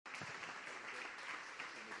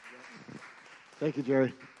Thank you,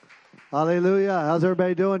 Jerry. Hallelujah. How's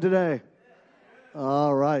everybody doing today?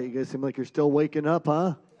 All right. You guys seem like you're still waking up,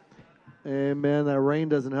 huh? Amen. That rain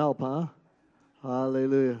doesn't help, huh?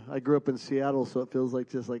 Hallelujah. I grew up in Seattle, so it feels like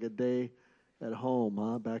just like a day at home,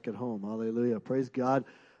 huh? Back at home. Hallelujah. Praise God.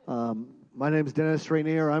 My name's Dennis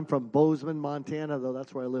Reanier. I'm from Bozeman, Montana, though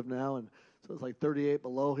that's where I live now. And so it's like 38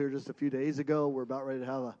 below here just a few days ago. We're about ready to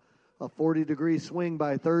have a 40-degree swing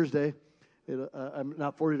by Thursday.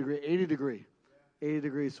 Not 40-degree, 80-degree.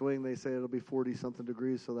 80-degree swing. They say it'll be 40-something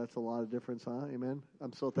degrees, so that's a lot of difference, huh? Amen.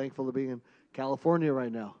 I'm so thankful to be in California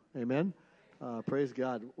right now. Amen. Praise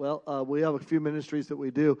God. Well, we have a few ministries that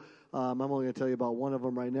we do. I'm only going to tell you about one of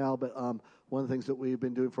them right now, but one of the things that we've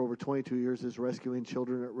been doing for over 22 years is rescuing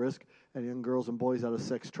children at risk and young girls and boys out of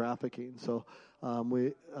sex trafficking. So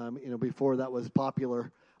before that was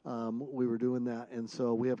popular, we were doing that, and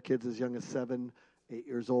so we have kids as young as 7, 8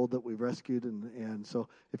 years old that we've rescued, and so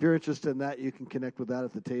if you're interested in that, you can connect with that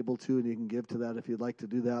at the table too, and you can give to that if you'd like to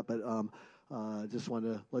do that. But just want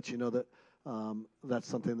to let you know that that's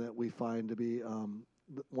something that we find to be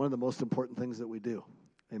one of the most important things that we do.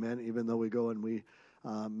 Amen. Even though we go and we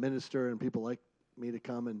minister, and people like me to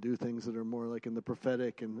come and do things that are more like in the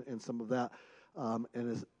prophetic and some of that,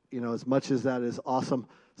 and as much as that is awesome,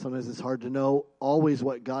 sometimes it's hard to know always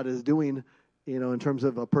what God is doing, in terms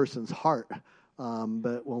of a person's heart.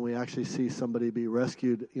 But when we actually see somebody be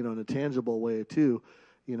rescued, in a tangible way too,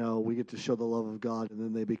 we get to show the love of God, and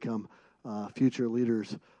then they become future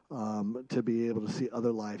leaders to be able to see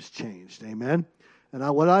other lives changed. Amen.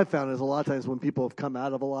 And what I've found is a lot of times when people have come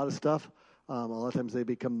out of a lot of stuff, a lot of times they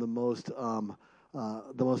become the most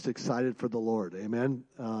excited for the Lord. Amen.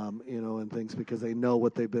 And things because they know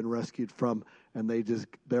what they've been rescued from, and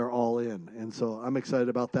they're all in. And so I'm excited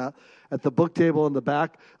about that. At the book table in the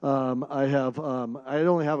back, I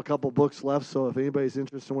only have a couple books left. So if anybody's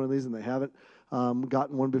interested in one of these and they haven't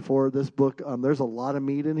gotten one before this book, there's a lot of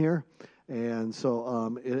meat in here. And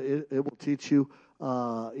so it will teach you,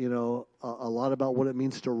 a lot about what it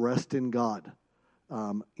means to rest in God.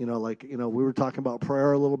 We were talking about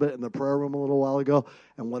prayer a little bit in the prayer room a little while ago.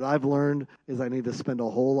 And what I've learned is I need to spend a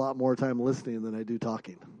whole lot more time listening than I do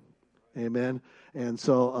talking. Amen. And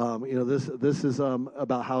so, this is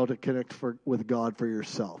about how to connect with God for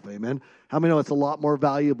yourself. Amen. How many know it's a lot more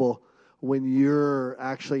valuable when you're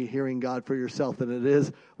actually hearing God for yourself than it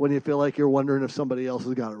is when you feel like you're wondering if somebody else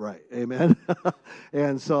has got it right. Amen.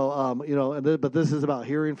 And so, but this is about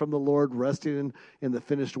hearing from the Lord, resting in the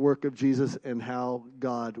finished work of Jesus, and how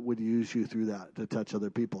God would use you through that to touch other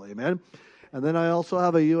people. Amen. And then I also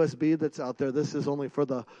have a USB that's out there. This is only for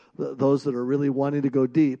those that are really wanting to go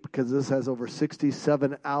deep, because this has over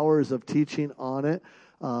 67 hours of teaching on it.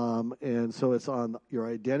 And so it's on your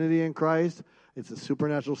identity in Christ. It's a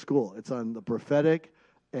supernatural school. It's on the prophetic,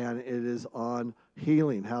 and it is on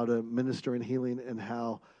healing, how to minister in healing, and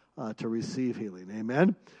how to receive healing.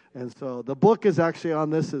 Amen? And so the book is actually on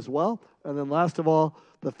this as well. And then last of all,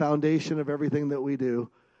 the foundation of everything that we do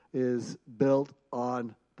is built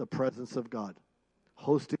on the presence of God.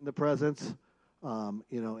 Hosting the presence,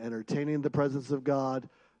 entertaining the presence of God,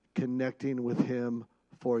 connecting with Him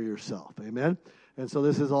for yourself. Amen? And so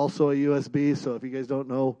this is also a USB, so if you guys don't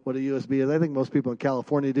know what a USB is, I think most people in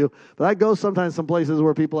California do, but I go sometimes some places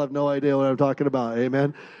where people have no idea what I'm talking about,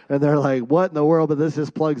 amen? And they're like, what in the world? But this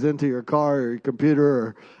just plugs into your car or your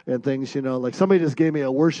computer and things, like somebody just gave me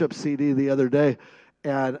a worship CD the other day,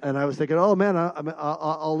 and I was thinking, oh man,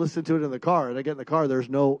 I'll listen to it in the car. And I get in the car, there is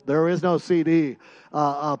no CD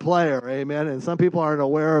player, amen. And some people aren't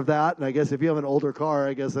aware of that. And I guess if you have an older car,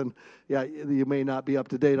 I guess then you may not be up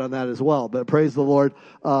to date on that as well. But praise the Lord,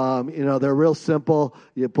 they're real simple.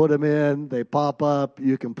 You put them in, they pop up.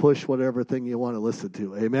 You can push whatever thing you want to listen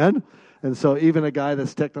to, amen. And so even a guy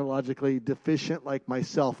that's technologically deficient like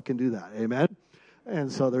myself can do that, amen.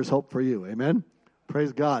 And so there's hope for you, amen.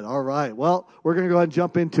 Praise God. All right. Well, we're going to go ahead and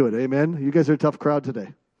jump into it. Amen. You guys are a tough crowd today.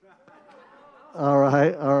 All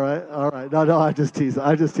right. No, I just tease.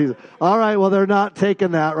 All right. Well, they're not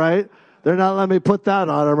taking that, right? They're not letting me put that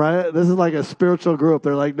on them, right? This is like a spiritual group.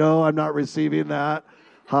 They're like, no, I'm not receiving that.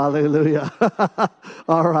 Hallelujah.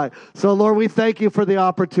 All right. So, Lord, we thank you for the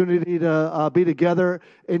opportunity to be together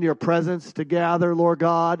in your presence, to gather, Lord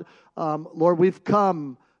God. Lord, we've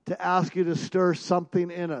come to ask you to stir something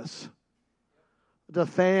in us, to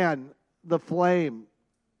fan the flame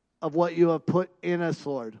of what you have put in us,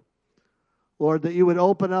 Lord. Lord, that you would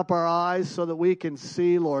open up our eyes so that we can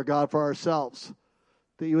see, Lord God, for ourselves.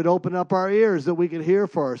 That you would open up our ears that we can hear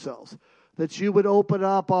for ourselves. That you would open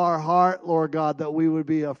up our heart, Lord God, that we would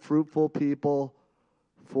be a fruitful people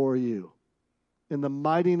for you. In the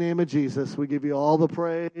mighty name of Jesus, we give you all the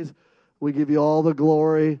praise. We give you all the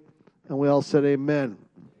glory, and we all said amen.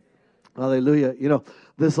 Hallelujah. You know,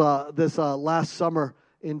 this last summer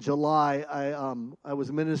in July, I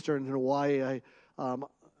was ministering in Hawaii, on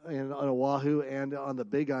Oahu and on the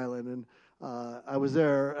Big Island, and I was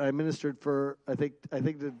there. I ministered for I think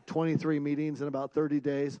did 23 meetings in about 30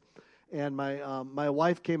 days, and my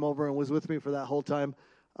wife came over and was with me for that whole time,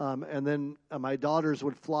 and then my daughters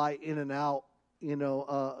would fly in and out,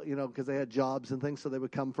 because they had jobs and things, so they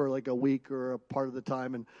would come for like a week or a part of the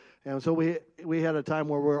time, and so we had a time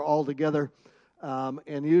where we were all together.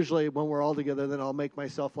 And usually when we're all together, then I'll make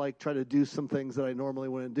myself try to do some things that I normally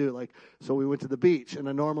wouldn't do. So we went to the beach, and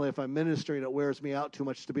normally if I'm ministering, it wears me out too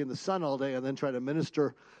much to be in the sun all day and then try to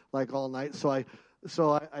minister all night. So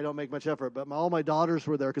I don't make much effort. But all my daughters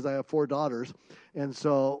were there because I have 4 daughters, and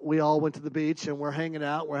so we all went to the beach and we're hanging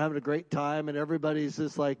out, we're having a great time, and everybody's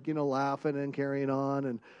just laughing and carrying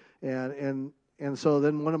on, and so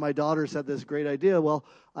then one of my daughters had this great idea. Well,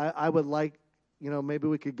 I would like. Maybe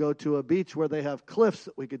we could go to a beach where they have cliffs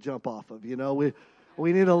that we could jump off of.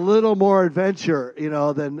 We need a little more adventure,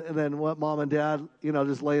 than what mom and dad,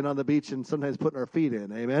 just laying on the beach and sometimes putting our feet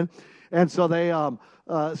in. Amen. And so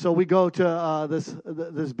so we go to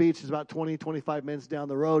this beach. It's about 20, 25 minutes down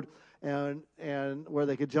the road, and where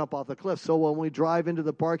they could jump off the cliff. So when we drive into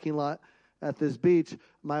the parking lot at this beach,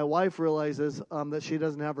 my wife realizes that she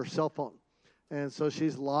doesn't have her cell phone. And so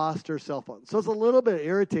she's lost her cell phone. So it's a little bit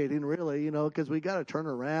irritating, really, because we got to turn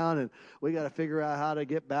around and we got to figure out how to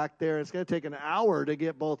get back there. It's going to take an hour to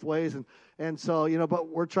get both ways. And so, but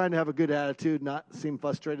we're trying to have a good attitude, not seem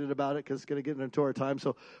frustrated about it because it's going to get into our time.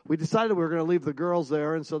 So we decided we were going to leave the girls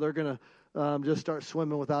there. And so they're going to just start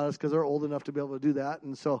swimming without us because they're old enough to be able to do that.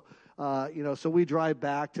 And so, so we drive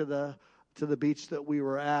back to the beach that we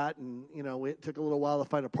were at. And, it took a little while to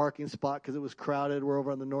find a parking spot because it was crowded. We're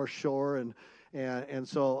over on the North Shore, and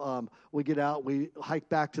so we get out, we hike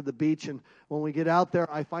back to the beach, and when we get out there,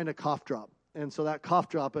 I find a cough drop. And so that cough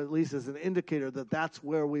drop at least is an indicator that that's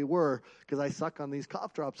where we were, because I suck on these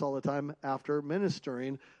cough drops all the time after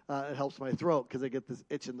ministering. It helps my throat because I get this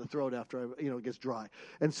itch in the throat after it gets dry.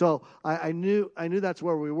 And so I knew that's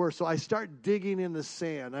where we were. So I start digging in the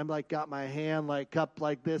sand. I'm got my hand cupped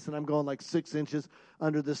like this, and I'm going 6 inches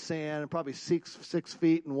under the sand, and probably 6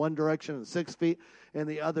 feet in one direction and 6 feet in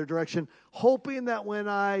the other direction, hoping that when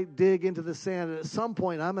I dig into the sand, at some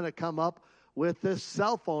point I'm going to come up with this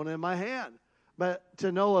cell phone in my hand. But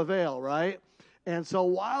to no avail, right? And so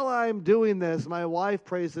while I'm doing this, my wife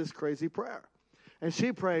prays this crazy prayer. And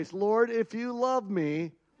she prays, Lord, if you love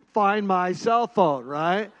me, find my cell phone,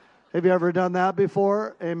 right? Have you ever done that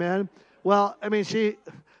before? Amen. Well,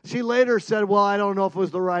 she later said, well, I don't know if it was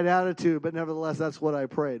the right attitude, but nevertheless, that's what I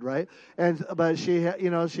prayed, right? But she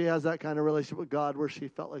has that kind of relationship with God where she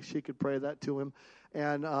felt like she could pray that to him.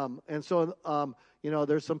 And so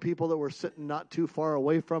there's some people that were sitting not too far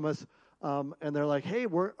away from us. And they're like, hey,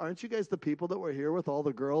 aren't you guys the people that were here with all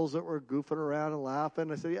the girls that were goofing around and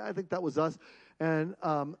laughing? I said, yeah, I think that was us. And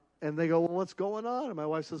they go, well, what's going on? And my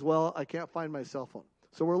wife says, well, I can't find my cell phone.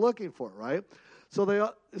 So we're looking for it, right? So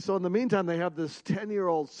in the meantime, they have this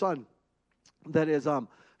 10-year-old son that is,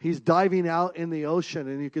 he's diving out in the ocean.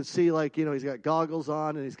 And you can see, he's got goggles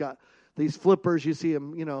on and he's got these flippers. You see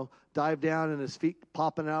him, dive down and his feet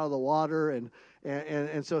popping out of the water.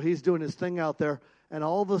 And so he's doing his thing out there. And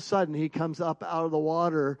all of a sudden, he comes up out of the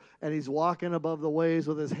water, and he's walking above the waves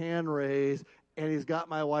with his hand raised, and he's got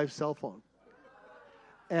my wife's cell phone.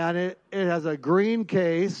 And it has a green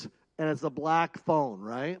case, and it's a black phone,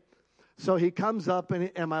 right? So he comes up,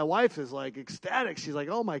 and my wife is ecstatic. She's like,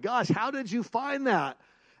 oh, my gosh, how did you find that?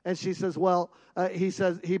 And she says, well,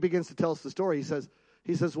 he begins to tell us the story.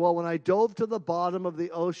 He says, well, when I dove to the bottom of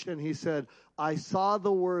the ocean, he said, I saw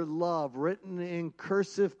the word love written in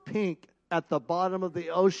cursive pink at the bottom of the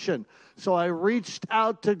ocean. So I reached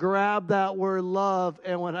out to grab that word love,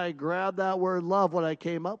 and when I grabbed that word love, what I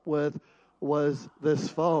came up with was this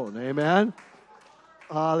phone. Amen?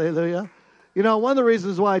 Hallelujah. One of the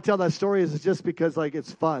reasons why I tell that story is just because,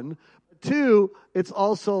 it's fun. 2, it's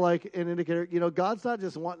also an indicator, God's not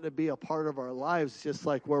just wanting to be a part of our lives just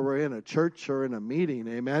where we're in a church or in a meeting.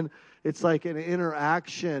 Amen? It's an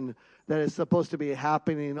interaction that is supposed to be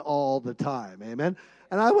happening all the time. Amen?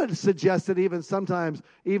 And I would suggest that even sometimes,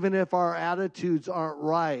 even if our attitudes aren't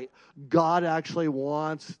right, God actually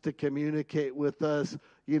wants to communicate with us,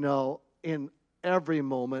 in every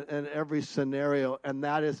moment and every scenario. And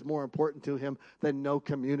that is more important to him than no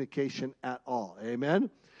communication at all. Amen?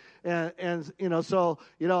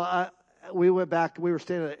 We went back, we were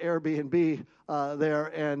staying at an Airbnb there.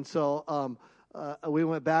 And so we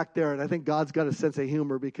went back there, and I think God's got a sense of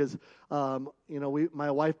humor because,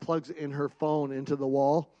 my wife plugs in her phone into the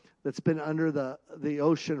wall that's been under the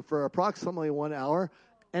ocean for approximately 1 hour,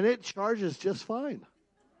 and it charges just fine.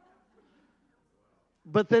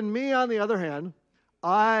 But then me, on the other hand,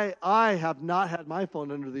 I have not had my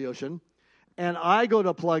phone under the ocean, and I go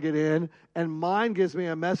to plug it in, and mine gives me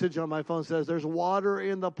a message on my phone that says, there's water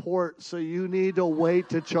in the port, so you need to wait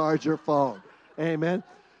to charge your phone. Amen.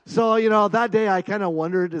 So, that day I kind of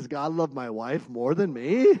wondered, does God love my wife more than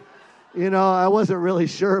me? I wasn't really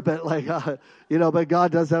sure, but but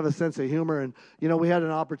God does have a sense of humor. And, we had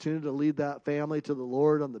an opportunity to lead that family to the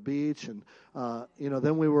Lord on the beach. And,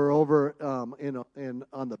 then we were over,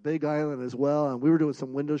 on the Big Island as well. And we were doing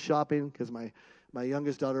some window shopping because my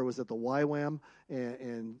youngest daughter was at the YWAM,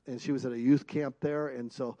 and she was at a youth camp there.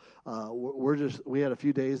 And so we had a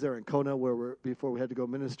few days there in Kona before we had to go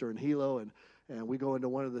minister in Hilo. And we go into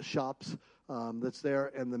one of the shops that's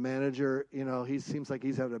there, and the manager, he seems like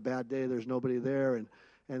he's having a bad day. There's nobody there.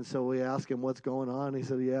 And so we ask him what's going on. He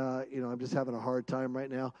said, yeah, I'm just having a hard time right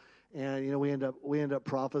now. And, we end up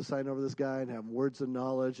prophesying over this guy and having words of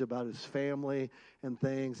knowledge about his family and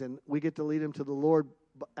things. And we get to lead him to the Lord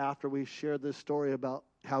after we share this story about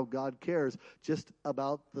how God cares just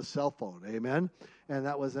about the cell phone. Amen. And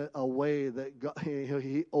that was a way that God,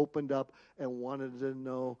 he opened up and wanted to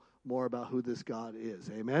know more about who this God is.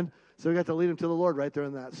 Amen. So we got to lead him to the Lord right there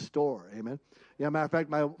in that store. Amen. Yeah, matter of fact,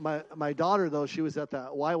 my daughter, though, she was at that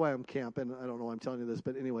YWAM camp, and I don't know why I'm telling you this,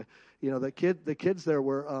 but anyway, the kids there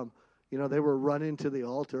were, they were running to the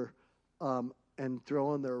altar and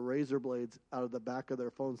throwing their razor blades out of the back of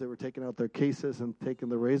their phones. They were taking out their cases and taking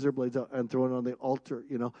the razor blades out and throwing it on the altar.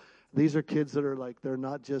 These are kids that are like, they're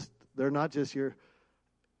not just your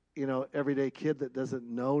everyday kid that doesn't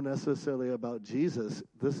know necessarily about Jesus.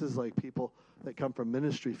 This is like people that come from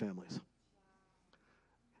ministry families.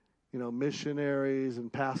 Missionaries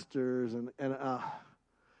and pastors, and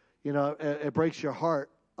it breaks your heart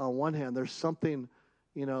on one hand. There's something,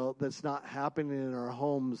 that's not happening in our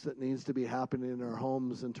homes that needs to be happening in our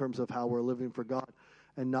homes in terms of how we're living for God,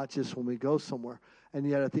 and not just when we go somewhere. And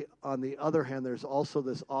yet on the other hand, there's also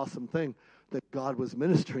this awesome thing that God was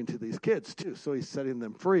ministering to these kids too. So he's setting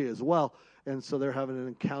them free as well. And so they're having an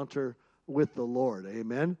encounter with the Lord.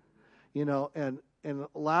 Amen. And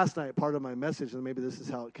last night, part of my message, and maybe this is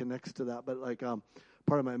how it connects to that, but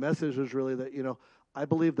part of my message was really that, I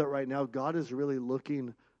believe that right now God is really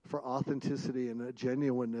looking for authenticity and a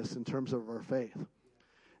genuineness in terms of our faith.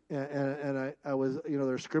 And I was,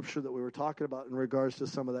 there's scripture that we were talking about in regards to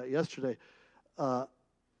some of that yesterday.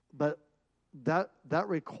 But that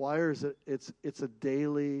requires it's a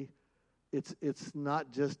daily, it's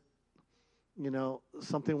not just,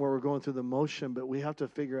 something where we're going through the motion, but we have to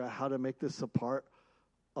figure out how to make this a part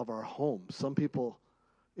of our home. Some people,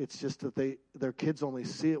 it's just that their kids only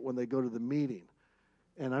see it when they go to the meeting.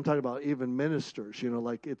 And I'm talking about even ministers,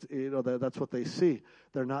 that's what they see.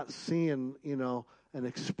 They're not seeing, an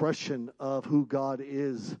expression of who God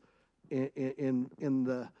is in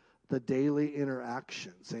the daily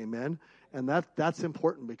interactions. Amen. And that's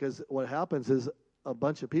important, because what happens is a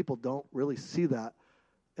bunch of people don't really see that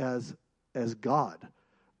as God.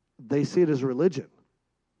 They see it as religion.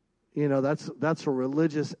 That's a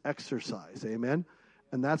religious exercise. Amen.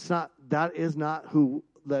 And that is not who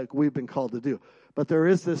we've been called to do. But there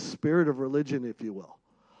is this spirit of religion, if you will.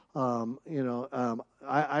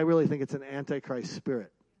 I really think it's an antichrist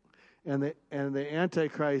spirit. And the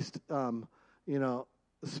antichrist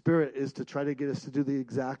spirit is to try to get us to do the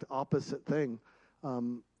exact opposite thing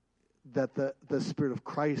that the Spirit of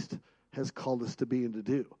Christ has called us to be and to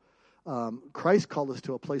do. Christ called us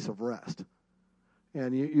to a place of rest.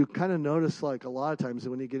 And you kind of notice, like, a lot of times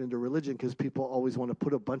when you get into religion, because people always want to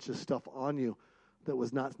put a bunch of stuff on you that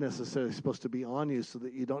was not necessarily supposed to be on you, so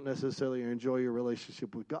that you don't necessarily enjoy your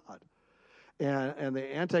relationship with God. And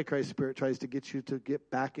the Antichrist spirit tries to get you to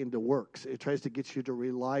get back into works. It tries to get you to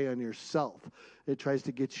rely on yourself. It tries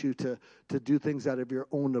to get you to do things out of your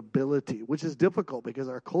own ability, which is difficult because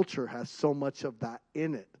our culture has so much of that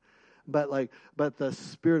in it. But the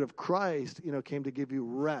Spirit of Christ, came to give you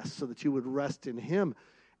rest so that you would rest in Him.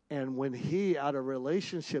 And when He, out of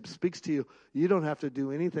relationship, speaks to you, you don't have to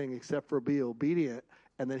do anything except for be obedient,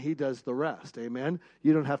 and then He does the rest. Amen?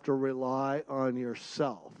 You don't have to rely on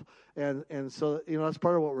yourself. And so, that's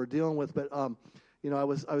part of what we're dealing with. But, I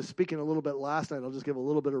was speaking a little bit last night. I'll just give a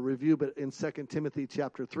little bit of review. But in 2 Timothy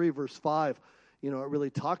chapter 3, verse 5, it really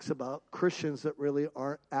talks about Christians that really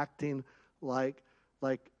aren't acting like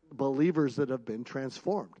believers that have been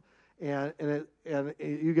transformed. And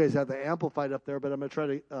you guys have the Amplified up there, but I'm going to try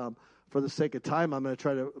to for the sake of time, I'm going to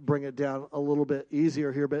try to bring it down a little bit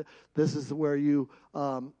easier here. But this is where you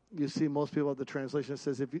see most people of the translation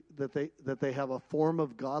says that they have a form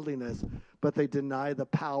of godliness, but they deny the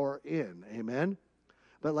power in. Amen.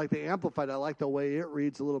 But like the Amplified, I like the way it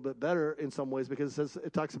reads a little bit better in some ways because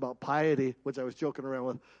it talks about piety, which I was joking around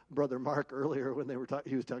with Brother Mark earlier when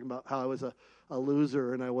he was talking about how I was a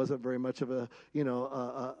loser and I wasn't very much of a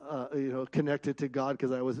connected to God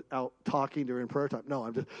because I was out talking during prayer time. No,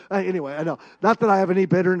 I'm just anyway. I know not that I have any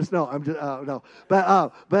bitterness. No, I'm just no.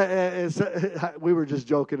 But we were just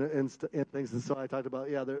joking and things, and so I talked about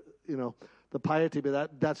the piety,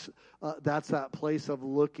 but that's that place of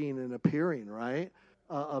looking and appearing, right?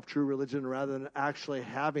 Of true religion rather than actually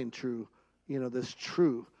having true, this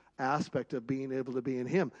true aspect of being able to be in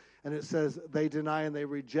him. And it says they deny and they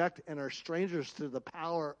reject and are strangers to the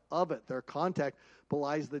power of it. Their contact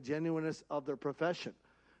belies the genuineness of their profession.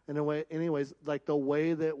 In a way, anyways, like the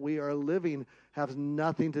way that we are living has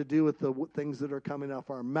nothing to do with the things that are coming off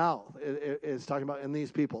our mouth. It's talking about in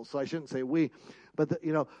these people. So I shouldn't say we, but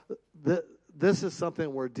this is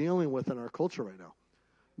something we're dealing with in our culture right now.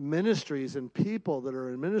 Ministries and people that are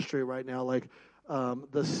in ministry right now, like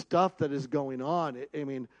the stuff that is going on,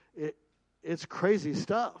 it's crazy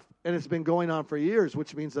stuff. And it's been going on for years,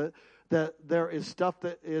 which means that there is stuff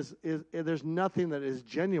that is there's nothing that is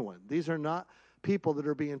genuine. These are not people that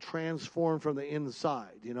are being transformed from the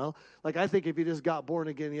inside, Like I think if you just got born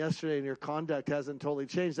again yesterday and your conduct hasn't totally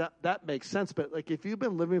changed, that makes sense. But like if you've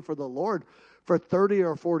been living for the Lord for 30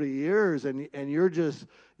 or 40 years and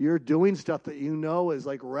you're doing stuff that is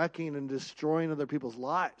like wrecking and destroying other people's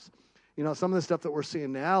lives. Some of the stuff that we're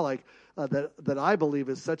seeing now, like that I believe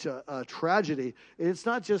is such a tragedy. It's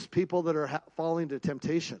not just people that are falling to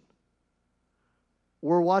temptation.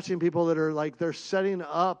 We're watching people that are like, they're setting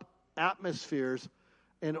up atmospheres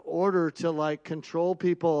in order to like control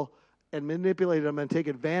people and manipulate them and take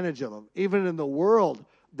advantage of them. Even in the world,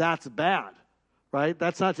 that's bad. Right?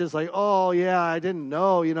 That's not just like, oh, yeah, I didn't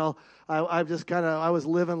know, I was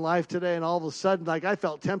living life today and all of a sudden, like I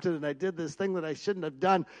felt tempted and I did this thing that I shouldn't have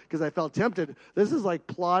done because I felt tempted. This is like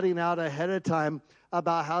plotting out ahead of time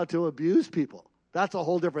about how to abuse people. That's a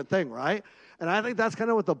whole different thing, right? And I think that's kind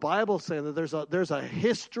of what the Bible's saying, that there's a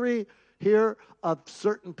history here of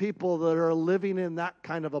certain people that are living in that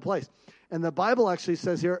kind of a place. And the Bible actually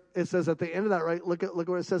says here, it says at the end of that, right, look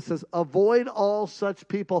what it says. It says, avoid all such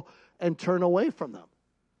people and turn away from them.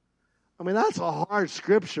 I mean, that's a hard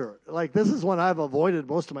scripture. Like, this is one I've avoided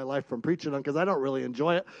most of my life from preaching on because I don't really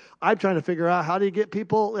enjoy it. I'm trying to figure out how do you get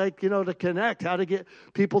people, to connect, how to get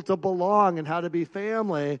people to belong and how to be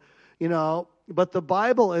family, But the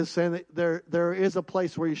Bible is saying that there is a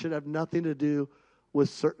place where you should have nothing to do with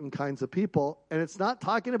certain kinds of people. And it's not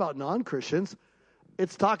talking about non-Christians.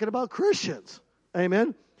 It's talking about Christians.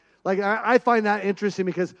 Amen? Like, I find that interesting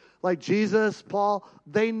because, like Jesus, Paul,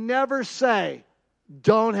 they never say,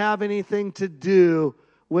 don't have anything to do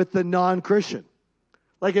with the non-Christian.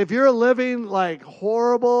 Like, if you're living, like,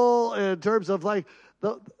 horrible in terms of, like,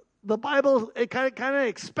 the Bible, it kind of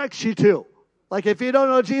expects you to. Like, if you don't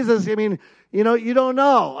know Jesus, you don't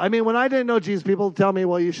know. I mean, when I didn't know Jesus, people tell me,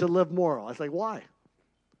 well, you should live moral. I was like, why?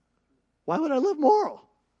 Why would I live moral?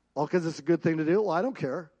 Well, because it's a good thing to do? Well, I don't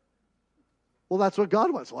care. Well, that's what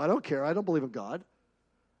God wants. Well, I don't care. I don't believe in God.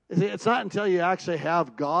 It's not until you actually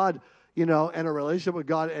have God, and a relationship with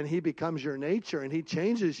God, and He becomes your nature, and He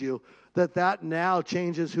changes you, that now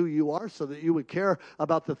changes who you are so that you would care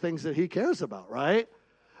about the things that He cares about, right?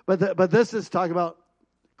 But this is talking about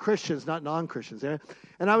Christians, not non-Christians.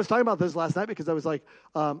 And I was talking about this last night because I was like,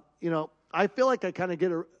 I feel like I kind of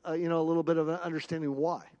get a little bit of an understanding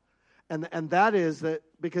why. And that is that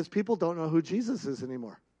because people don't know who Jesus is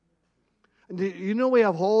anymore. And we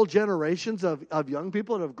have whole generations of young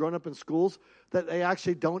people that have grown up in schools that they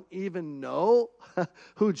actually don't even know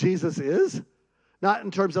who Jesus is. Not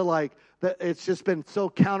in terms of like, that it's just been so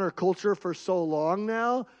counterculture for so long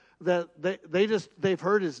now that they've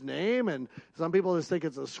heard his name, and some people just think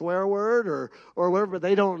it's a swear word or whatever, but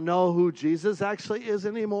they don't know who Jesus actually is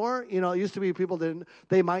anymore. It used to be people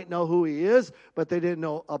they might know who he is, but they didn't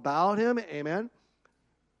know about him. Amen.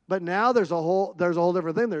 But now there's a whole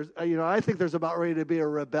different thing. I think there's about ready to be a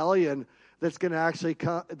rebellion that's going to actually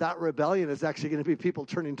come. That rebellion is actually going to be people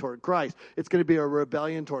turning toward Christ. It's going to be a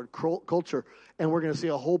rebellion toward culture, and we're going to see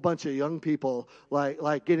a whole bunch of young people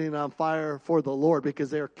like getting on fire for the Lord because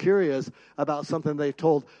they're curious about something they've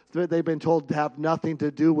been told to have nothing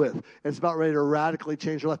to do with. And it's about ready to radically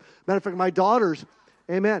change their life. Matter of fact, my daughters.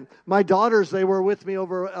 Amen. My daughters, they were with me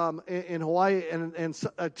over in Hawaii, and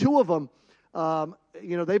two of them,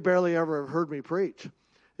 they barely ever heard me preach.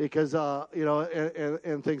 because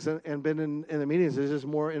and things, and been in the meetings. There's just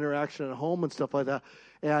more interaction at home and stuff like that,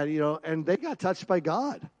 and and they got touched by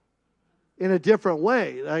God in a different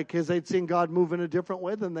way, because they'd seen God move in a different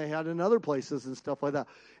way than they had in other places and stuff like that.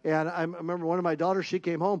 And I remember one of my daughters, she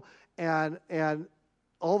came home, and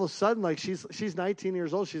all of a sudden, like she's 19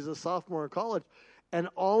 years old, she's a sophomore in college, and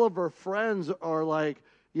all of her friends are like,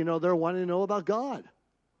 they're wanting to know about God.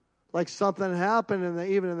 Like something happened,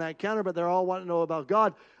 even in that counter, but they're all wanting to know about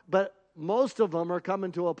God. But most of them are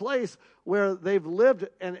coming to a place where they've lived,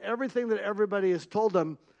 and everything that everybody has told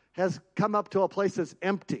them has come up to a place that's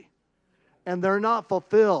empty. And they're not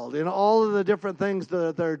fulfilled in all of the different things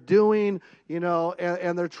that they're doing,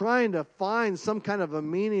 and they're trying to find some kind of a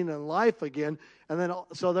meaning in life again. And then,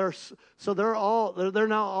 they're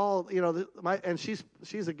now all, and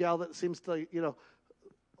she's a gal that seems to,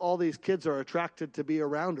 all these kids are attracted to be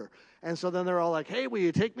around her. And so then they're all like, hey, will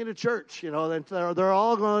you take me to church? Then they're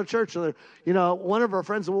all going to church. So one of her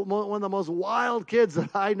friends, one of the most wild kids that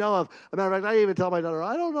I know of. As a matter of fact, I even tell my daughter,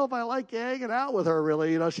 I don't know if I like hanging out with her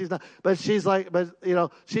really. She's not, but she's like,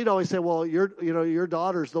 she'd always say, well, your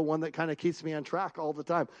daughter's the one that kind of keeps me on track all the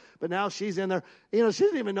time. But now she's in there, she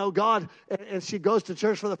doesn't even know God. And she goes to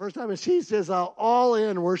church for the first time, and she's just all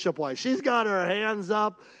in worship-wise. She's got her hands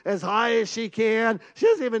up as high as she can. She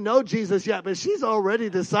doesn't even know Jesus yet, but she's already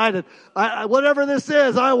decided, whatever this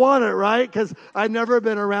is, I want it, right? Because I've never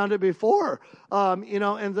been around it before,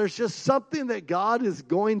 and there's just something that God is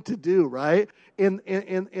going to do, right?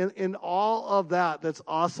 In all of that, that's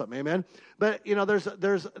awesome, amen. But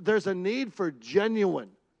there's a need for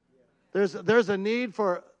genuine. There's a need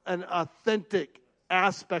for an authentic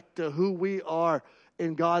aspect to who we are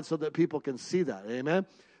in God, so that people can see that, amen.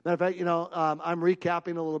 Matter of fact, I'm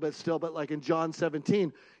recapping a little bit still, but like in John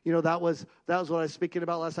 17, that was what I was speaking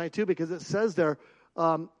about last night too, because it says there,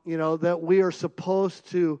 that we are supposed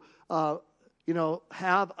to,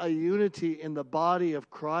 have a unity in the body of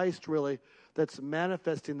Christ, really, that's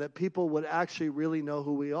manifesting, that people would actually really know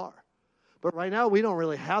who we are. But right now, we don't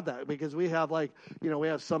really have that, because we have we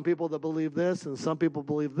have some people that believe this, and some people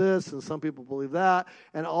believe this, and some people believe that,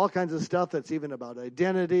 and all kinds of stuff that's even about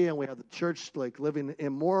identity. And we have the church living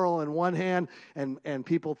immoral in one hand, and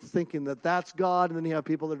people thinking that that's God. And then you have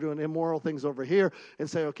people that are doing immoral things over here and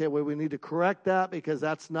say, okay, well, we need to correct that, because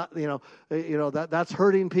that's not, that's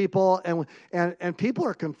hurting people. And people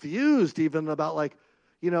are confused even about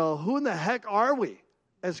who in the heck are we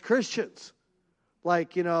as Christians?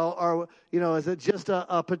 Is it just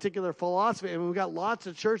a particular philosophy? And we've got lots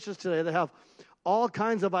of churches today that have all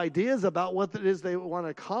kinds of ideas about what it is they want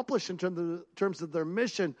to accomplish in terms of their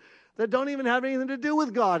mission that don't even have anything to do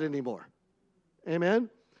with God anymore. Amen?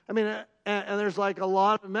 I mean, and there's a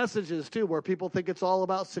lot of messages, too, where people think it's all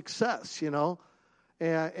about success,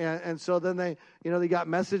 And so then they got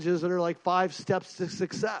messages that are 5 steps to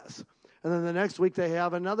success. And then the next week they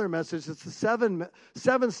have another message. It's the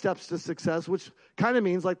seven steps to success, which kind of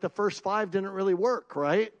means the first 5 didn't really work,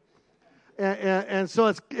 right? And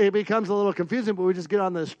so it becomes a little confusing, but we just get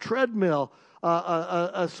on this treadmill,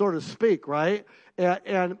 so to speak, right?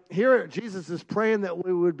 And here Jesus is praying that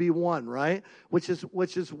we would be one, right? Which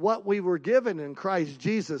is what we were given in Christ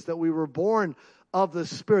Jesus, that we were born of the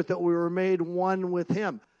Spirit, that we were made one with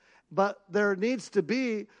Him. But there needs to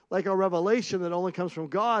be a revelation that only comes from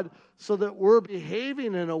God, so that we're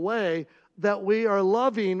behaving in a way that we are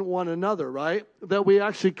loving one another, right? That we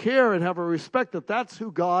actually care and have a respect, that that's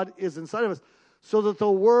who God is inside of us, so that the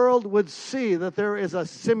world would see that there is a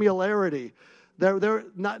similarity. There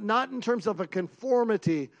not in terms of a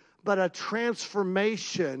conformity, but a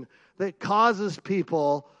transformation that causes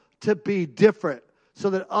people to be different, so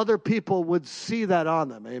that other people would see that on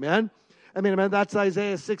them. Amen? I mean, that's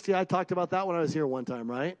Isaiah 60. I talked about that when I was here one time,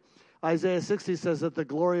 right? Isaiah 60 says that the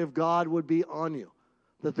glory of God would be on you,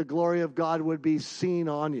 that the glory of God would be seen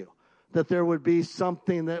on you, that there would be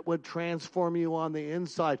something that would transform you on the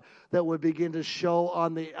inside, that would begin to show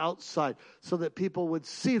on the outside, so that people would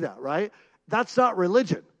see that, right? That's not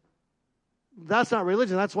religion. That's not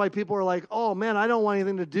religion. That's why people are like, oh, man, I don't want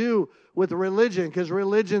anything to do with religion, because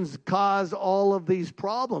religion's caused all of these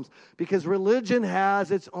problems, because religion has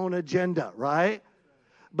its own agenda, right?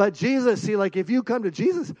 But Jesus, see, if you come to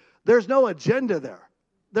Jesus, there's no agenda there.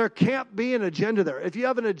 There can't be an agenda there. If you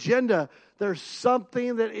have an agenda, there's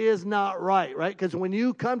something that is not right? Because when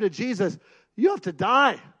you come to Jesus, you have to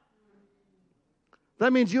die.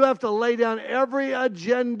 That means you have to lay down every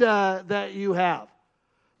agenda that you have.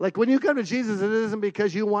 When you come to Jesus, it isn't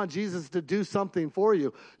because you want Jesus to do something for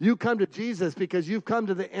you. You come to Jesus because you've come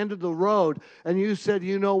to the end of the road, and you said,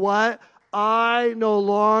 you know what? I no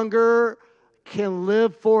longer can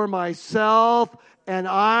live for myself, And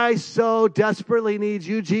I so desperately need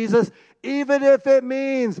you, Jesus, even if it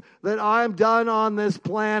means that I'm done on this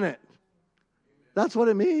planet. That's what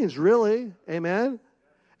it means, really. Amen?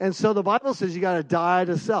 And so the Bible says you got to die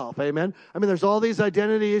to self. Amen? I mean, there's all these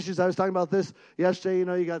identity issues. I was talking about this yesterday. You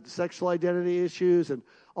know, you got sexual identity issues and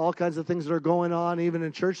all kinds of things that are going on even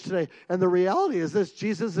in church today. And the reality is this: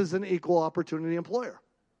 Jesus is an equal opportunity employer.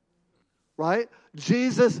 Right?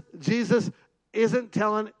 Jesus isn't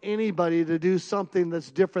telling anybody to do something that's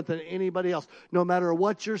different than anybody else. No matter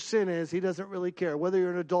what your sin is, he doesn't really care. Whether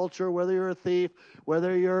you're an adulterer, whether you're a thief,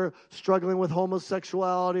 whether you're struggling with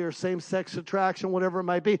homosexuality or same-sex attraction, whatever it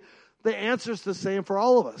might be, the answer's the same for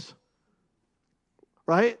all of us.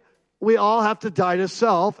 Right? We all have to die to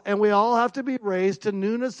self, and we all have to be raised to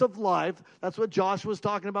newness of life. That's what Josh was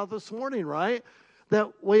talking about this morning, right? That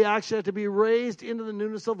we actually have to be raised into the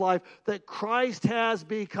newness of life, that Christ has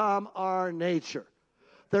become our nature.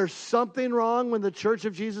 There's something wrong when the Church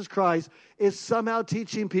of Jesus Christ is somehow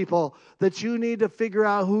teaching people that you need to figure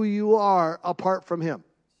out who you are apart from him.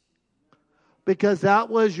 Because that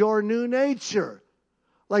was your new nature.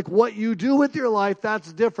 Like what you do with your life,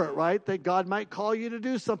 that's different, right? That God might call you to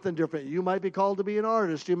do something different. You might be called to be an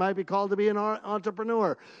artist. You might be called to be an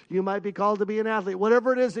entrepreneur. You might be called to be an athlete.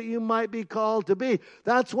 Whatever it is that you might be called to be,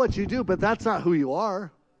 that's what you do, but that's not who you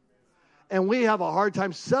are. And we have a hard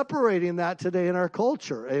time separating that today in our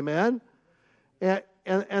culture. Amen?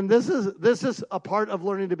 And this is a part of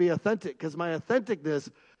learning to be authentic, because my authenticness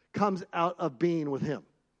comes out of being with him.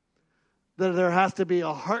 That there has to be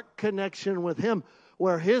a heart connection with him,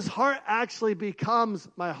 where his heart actually becomes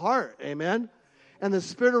my heart. Amen? And the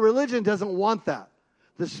spirit of religion doesn't want that.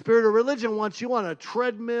 The spirit of religion wants you on a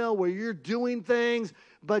treadmill where you're doing things,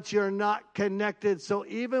 but you're not connected. So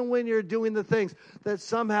even when you're doing the things, that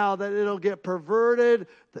somehow that it'll get perverted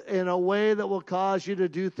in a way that will cause you to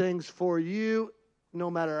do things for you, no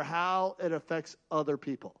matter how it affects other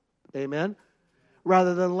people. Amen?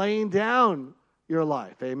 Rather than laying down your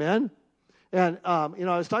life. Amen? And, I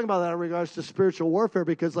was talking about that in regards to spiritual warfare,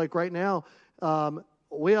 because like right now,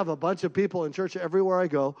 we have a bunch of people in church everywhere I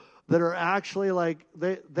go that are actually like,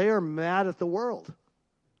 they are mad at the world.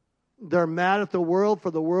 They're mad at the world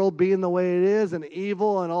for the world being the way it is and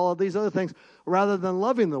evil and all of these other things, rather than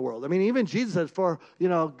loving the world. I mean, even Jesus said,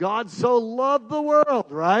 God so loved the world,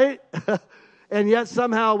 right? And yet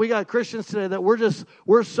somehow we got Christians today that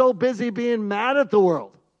we're so busy being mad at the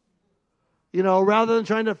world. Rather than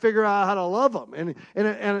trying to figure out how to love them. And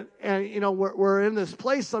we're in this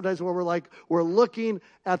place sometimes where we're looking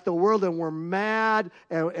at the world and we're mad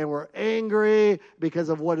and we're angry because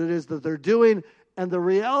of what it is that they're doing. And the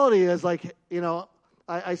reality is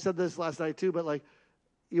I said this last night too, but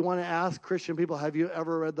you want to ask Christian people, have you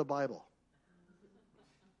ever read the Bible?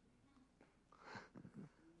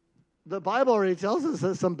 The Bible already tells us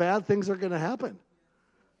that some bad things are going to happen.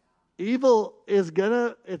 Evil is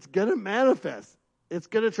gonna manifest. It's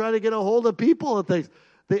gonna try to get a hold of people and things.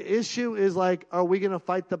 The issue is are we gonna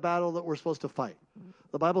fight the battle that we're supposed to fight?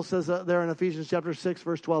 The Bible says there in Ephesians chapter 6,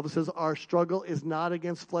 verse 12, it says, our struggle is not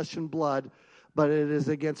against flesh and blood, but it is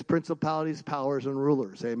against principalities, powers, and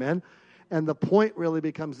rulers. Amen? And the point really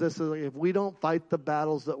becomes this: if we don't fight the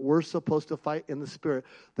battles that we're supposed to fight in the Spirit,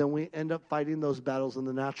 then we end up fighting those battles in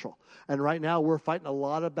the natural. And right now we're fighting a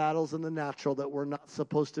lot of battles in the natural that we're not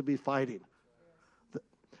supposed to be fighting.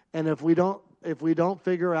 And if we don't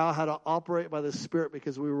figure out how to operate by the Spirit,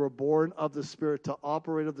 because we were born of the Spirit to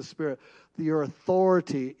operate of the Spirit, your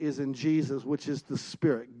authority is in Jesus, which is the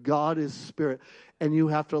Spirit. God is Spirit. And you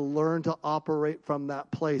have to learn to operate from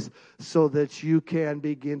that place so that you can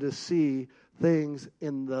begin to see things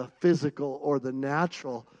in the physical or the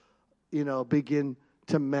natural, begin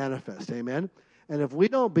to manifest. Amen? And if we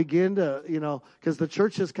don't begin to, because the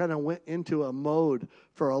church has kind of went into a mode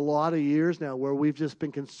for a lot of years now where we've just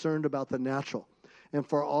been concerned about the natural. And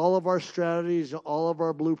for all of our strategies, all of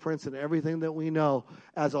our blueprints and everything that we know,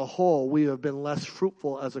 as a whole, we have been less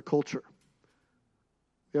fruitful as a culture.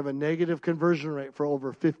 We have a negative conversion rate for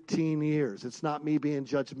over 15 years. It's not me being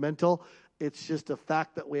judgmental. It's just a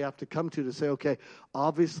fact that we have to come to say, okay,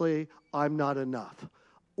 obviously I'm not enough.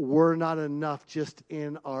 We're not enough just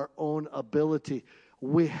in our own ability.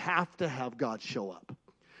 We have to have God show up.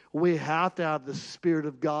 We have to have the Spirit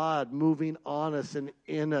of God moving on us and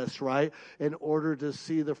in us, right? In order to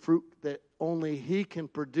see the fruit that only He can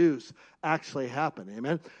produce actually happen.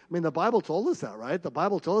 Amen? I mean, the Bible told us that, right? The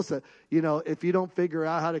Bible told us that, if you don't figure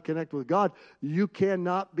out how to connect with God, you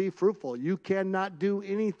cannot be fruitful. You cannot do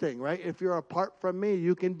anything, right? If you're apart from me,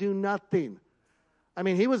 you can do nothing. I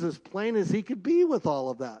mean, He was as plain as He could be with all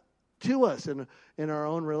of that to us in our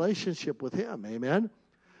own relationship with Him. Amen?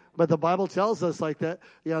 But the Bible tells us like that,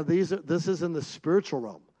 this is in the spiritual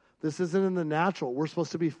realm. This isn't in the natural. We're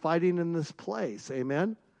supposed to be fighting in this place.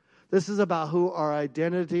 Amen? This is about who our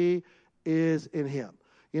identity is in him.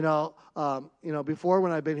 Before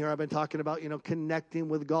when I've been here, I've been talking about, connecting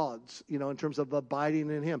with God, in terms of abiding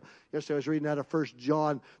in him. Yesterday I was reading out of 1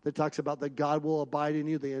 John that talks about that God will abide in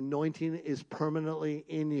you. The anointing is permanently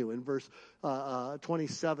in you in verse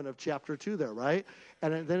 27 of chapter 2 there, right?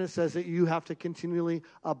 And then it says that you have to continually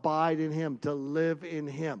abide in him, to live in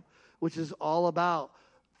him, which is all about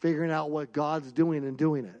figuring out what God's doing and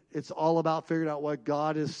doing it. It's all about figuring out what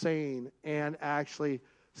God is saying and actually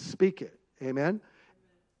speak it. Amen?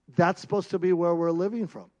 That's supposed to be where we're living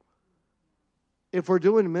from. If we're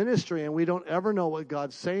doing ministry and we don't ever know what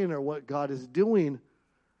God's saying or what God is doing,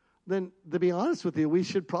 then to be honest with you, we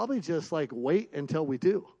should probably just wait until we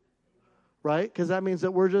do, right? Because that means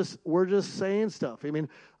that we're just saying stuff. I mean,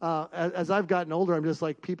 as I've gotten older, I'm just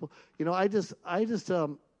like people. I just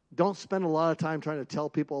don't spend a lot of time trying to tell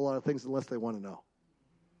people a lot of things unless they want to know.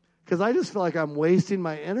 Because I just feel like I'm wasting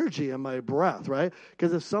my energy and my breath, right?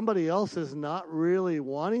 Because if somebody else is not really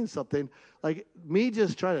wanting something, like me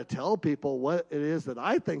just trying to tell people what it is that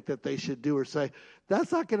I think that they should do or say,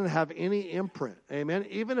 that's not going to have any imprint, amen?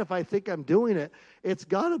 Even if I think I'm doing it, it's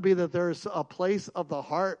got to be that there's a place of the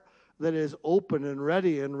heart that is open and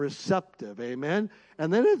ready and receptive, amen?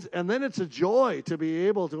 And then it's a joy to be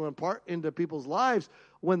able to impart into people's lives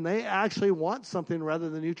when they actually want something rather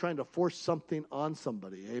than you trying to force something on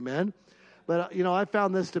somebody, amen? But, I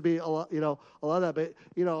found this to be a lot of that. But,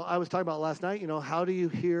 I was talking about last night, how do you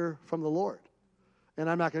hear from the Lord? And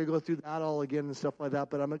I'm not going to go through that all again and stuff like that,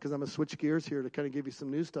 but because I'm going to switch gears here to kind of give you some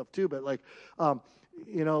new stuff too. But when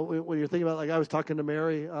you're thinking about, I was talking to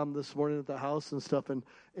Mary this morning at the house and stuff, and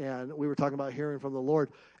we were talking about hearing from the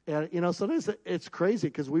Lord. And, sometimes it's crazy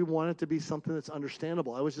because we want it to be something that's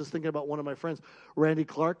understandable. I was just thinking about one of my friends, Randy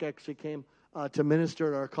Clark, actually came to minister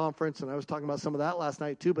at our conference, and I was talking about some of that last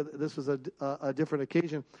night too, but this was a different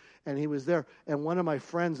occasion, and he was there. And one of my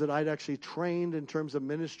friends that I'd actually trained in terms of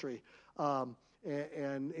ministry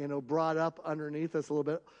and brought up underneath us a little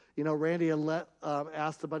bit, Randy had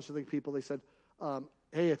asked a bunch of the people, they said,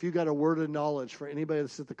 hey, if you got a word of knowledge for anybody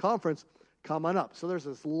that's at the conference, come on up. So there's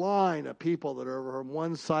this line of people that are from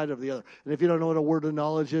one side of the other. And if you don't know what a word of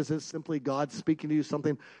knowledge is, it's simply God speaking to you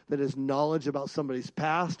something that is knowledge about somebody's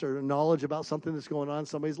past or knowledge about something that's going on in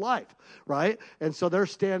somebody's life, right? And so they're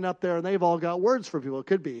standing up there, and they've all got words for people. It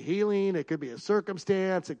could be healing. It could be a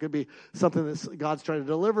circumstance. It could be something that God's trying to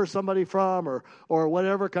deliver somebody from or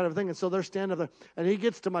whatever kind of thing. And so they're standing up there, and he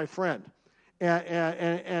gets to my friend.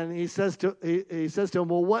 And he says to him,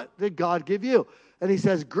 well, what did God give you? And he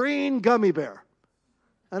says, green gummy bear.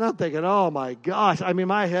 And I'm thinking, oh my gosh. I mean,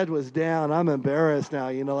 my head was down. I'm embarrassed now.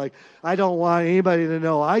 I don't want anybody to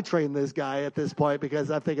know I trained this guy at this point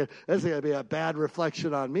because I'm thinking this is going to be a bad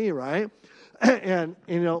reflection on me, right? And,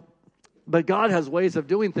 but God has ways of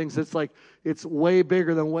doing things. It's way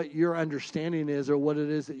bigger than what your understanding is or what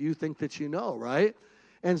it is that you think that you know, right?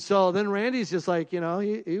 And so then Randy's just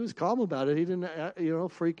he was calm about it. He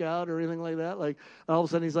didn't, freak out or anything like that. All of a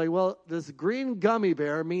sudden he's like, well, does green gummy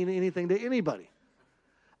bear mean anything to anybody?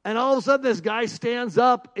 And all of a sudden this guy stands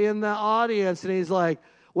up in the audience and he's like,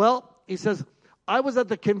 well, he says, I was at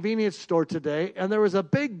the convenience store today and there was a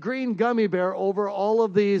big green gummy bear over all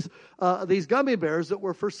of these gummy bears that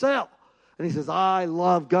were for sale. And he says, I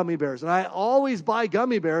love gummy bears. And I always buy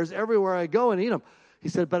gummy bears everywhere I go and eat them. He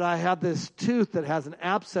said, but I have this tooth that has an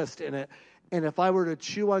abscess in it, and if I were to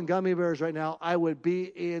chew on gummy bears right now, I would be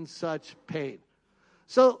in such pain.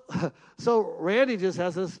 So Randy just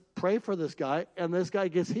has us pray for this guy, and this guy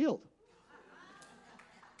gets healed.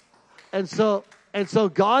 And so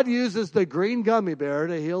God uses the green gummy bear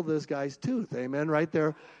to heal this guy's tooth, amen, right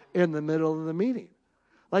there in the middle of the meeting.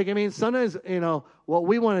 Sometimes, what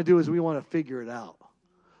we want to do is we want to figure it out.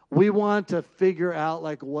 We want to figure out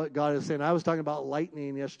what God is saying. I was talking about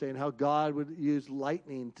lightning yesterday and how God would use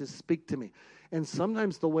lightning to speak to me. And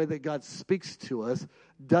sometimes the way that God speaks to us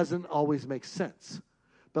doesn't always make sense.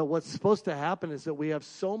 But what's supposed to happen is that we have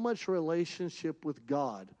so much relationship with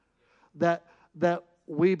God that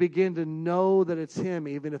we begin to know that it's him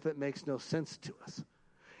even if it makes no sense to us.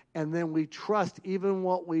 And then we trust even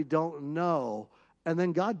what we don't know. And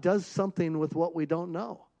then God does something with what we don't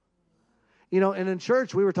know. And in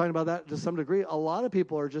church, we were talking about that to some degree. A lot of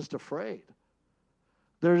people are just afraid.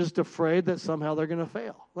 They're just afraid that somehow they're going to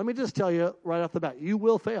fail. Let me just tell you right off the bat, you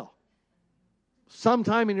will fail.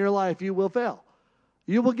 Sometime in your life, you will fail.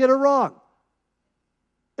 You will get it wrong.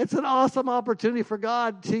 It's an awesome opportunity for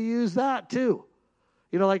God to use that too.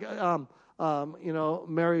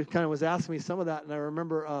 Mary kind of was asking me some of that, and I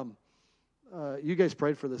remember you guys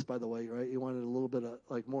prayed for this, by the way, right? You wanted a little bit of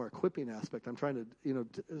like more equipping aspect. I'm trying to,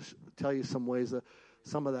 tell you some ways that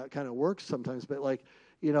some of that kind of works sometimes, but like,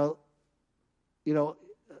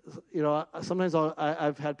 sometimes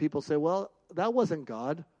I've had people say, well, that wasn't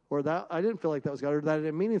God, or that I didn't feel like that was God, or that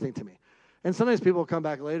didn't mean anything to me. And sometimes people come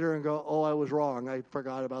back later and go, oh, I was wrong. I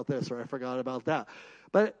forgot about this, or I forgot about that.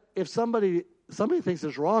 But if somebody thinks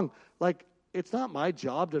it's wrong, like, it's not my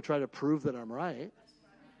job to try to prove that I'm right.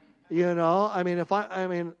 I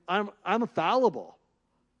mean, I'm fallible.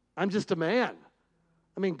 I'm just a man.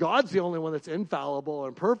 I mean, God's the only one that's infallible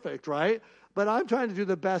and perfect, right? But I'm trying to do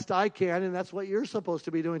the best I can, and that's what you're supposed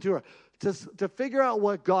to be doing too. To figure out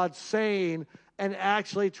what God's saying and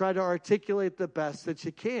actually try to articulate the best that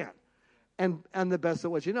you can, and the best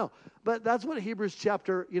of what you know. But that's what Hebrews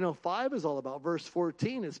chapter 5 is all about. Verse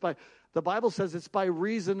 14. The Bible says it's by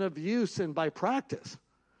reason of use and by practice.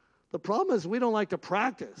 The problem is we don't like to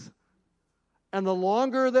practice. And the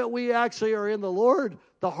longer that we actually are in the Lord,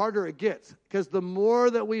 the harder it gets. Because the more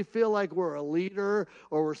that we feel like we're a leader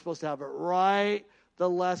or we're supposed to have it right, the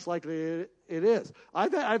less likely it is.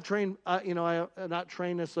 I've trained, I not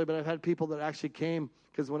trained necessarily, but I've had people that actually came,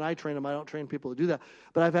 because when I train them, I don't train people to do that.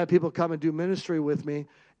 But I've had people come and do ministry with me,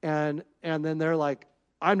 and then they're like,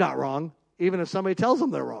 I'm not wrong, even if somebody tells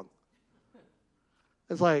them they're wrong.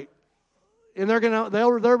 It's like, and they're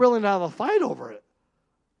willing to have a fight over it.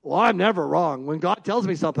 Well, I'm never wrong. When God tells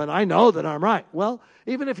me something, I know that I'm right. Well,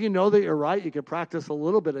 even if you know that you're right, you can practice a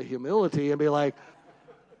little bit of humility and be like,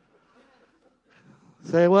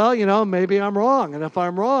 say, well, maybe I'm wrong. And if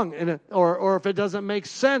I'm wrong, or if it doesn't make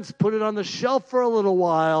sense, put it on the shelf for a little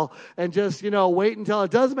while and just, wait until it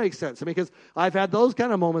does make sense. I mean, because I've had those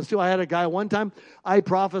kind of moments too. I had a guy one time, I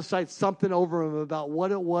prophesied something over him about what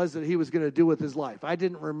it was that he was going to do with his life. I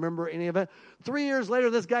didn't remember any of it. 3 years later,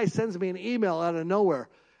 this guy sends me an email out of nowhere.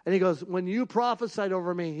 And he goes, when you prophesied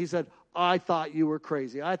over me, he said, I thought you were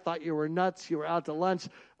crazy. I thought you were nuts. You were out to lunch.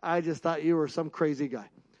 I just thought you were some crazy guy.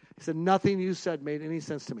 He said, nothing you said made any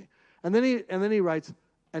sense to me. And then he writes,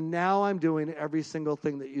 and now I'm doing every single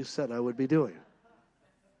thing that you said I would be doing.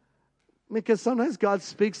 Because sometimes God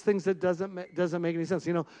speaks things that doesn't make any sense.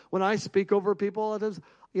 When I speak over people,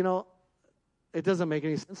 it doesn't make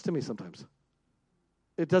any sense to me sometimes.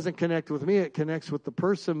 It doesn't connect with me. It connects with the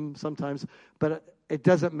person sometimes, but it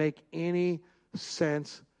doesn't make any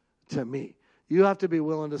sense to me. You have to be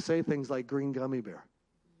willing to say things like green gummy bear.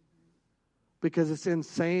 Because it's in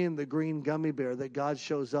saying the green gummy bear that God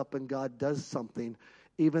shows up and God does something,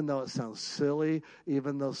 even though it sounds silly,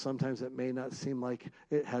 even though sometimes it may not seem like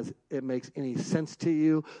it makes any sense to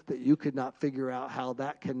you, that you could not figure out how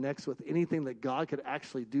that connects with anything that God could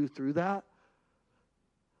actually do through that.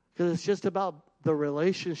 Because it's just about the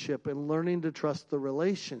relationship and learning to trust the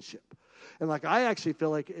relationship. And I actually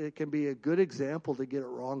feel like it can be a good example to get it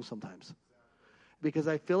wrong sometimes. Because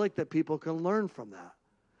I feel like that people can learn from that.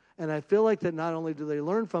 And I feel like that not only do they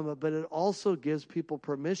learn from it, but it also gives people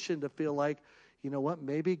permission to feel like, you know what,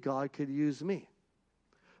 maybe God could use me.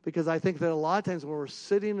 Because I think that a lot of times when we're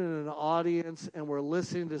sitting in an audience and we're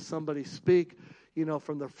listening to somebody speak,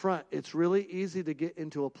 from the front, it's really easy to get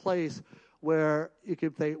into a place where you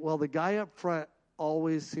could think, well, the guy up front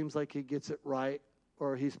always seems like he gets it right,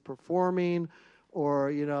 or he's performing, or,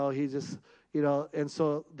 he just, and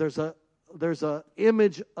so there's a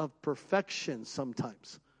image of perfection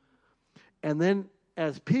sometimes. And then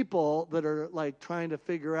as people that are trying to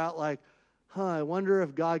figure out I wonder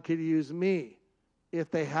if God could use me if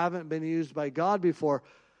they haven't been used by God before.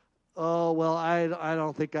 Oh, well, I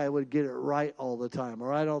don't think I would get it right all the time,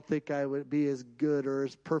 or I don't think I would be as good or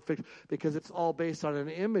as perfect, because it's all based on an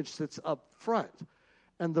image that's up front.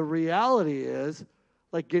 And the reality is,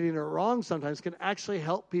 getting it wrong sometimes can actually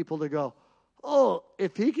help people to go, oh,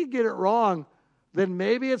 if he could get it wrong, then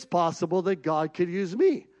maybe it's possible that God could use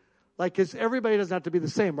me. Because everybody doesn't have to be the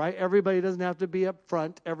same, right? Everybody doesn't have to be up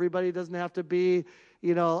front. Everybody doesn't have to be,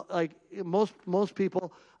 most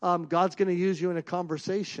people, God's going to use you in a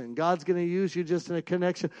conversation. God's going to use you just in a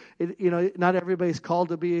connection. Not everybody's called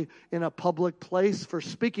to be in a public place for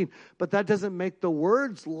speaking, but that doesn't make the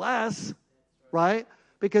words less, right?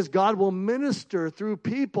 Because God will minister through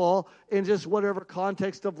people in just whatever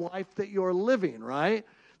context of life that you're living, right?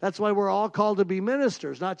 That's why we're all called to be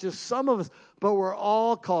ministers, not just some of us, but we're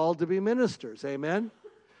all called to be ministers. Amen?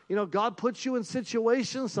 God puts you in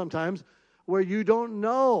situations sometimes where you don't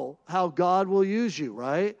know how God will use you,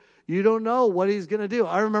 right? You don't know what he's going to do.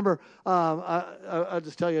 I remember, I'll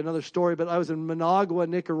just tell you another story, but I was in Managua,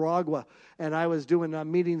 Nicaragua, and I was doing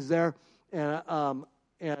meetings there, and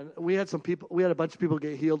we had a bunch of people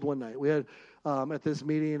get healed one night. We had at this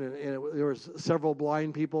meeting, and there was several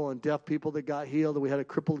blind people and deaf people that got healed, and we had a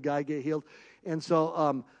crippled guy get healed. And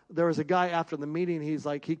so there was a guy after the meeting.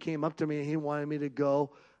 He came up to me and he wanted me to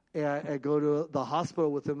go and go to the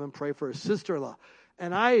hospital with him and pray for his sister-in-law.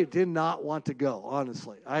 And I did not want to go,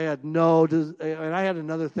 honestly. I had and I had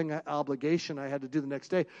another obligation I had to do the next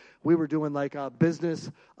day. We were doing like a business,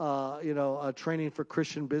 training for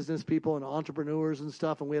Christian business people and entrepreneurs and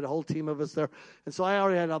stuff, and we had a whole team of us there. And so I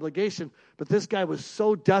already had an obligation, but this guy was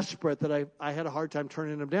so desperate that I had a hard time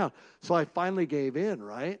turning him down. So I finally gave in,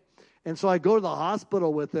 right? And so I go to the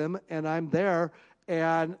hospital with him, and I'm there,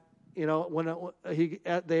 and when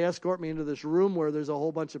they escort me into this room where there's a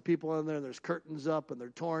whole bunch of people in there, and there's curtains up, and they're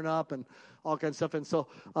torn up, and all kinds of stuff. And so,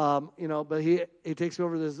 but he takes me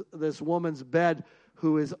over to this woman's bed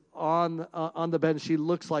who is on the bed, and she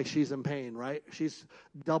looks like she's in pain, right? She's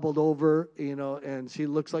doubled over, and she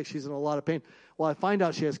looks like she's in a lot of pain. Well, I find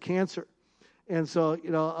out she has cancer, and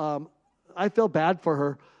so, I feel bad for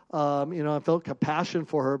her. I felt compassion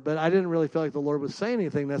for her, but I didn't really feel like the Lord was saying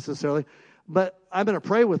anything necessarily. But I'm going to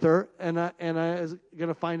pray with her, and I was going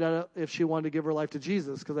to find out if she wanted to give her life to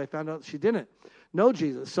Jesus, because I found out she didn't know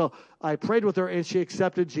Jesus. So I prayed with her, and she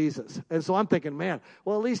accepted Jesus. And so I'm thinking, man,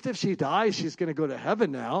 well, at least if she dies, she's going to go to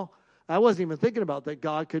heaven now. I wasn't even thinking about that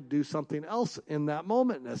God could do something else in that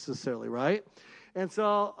moment necessarily, right? And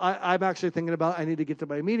so I'm actually thinking about I need to get to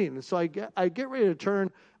my meeting. And so I get ready to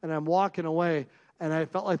turn, and I'm walking away. And I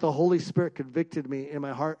felt like the Holy Spirit convicted me in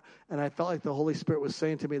my heart. And I felt like the Holy Spirit was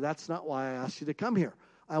saying to me, that's not why I asked you to come here.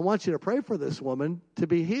 I want you to pray for this woman to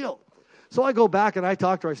be healed. So I go back and I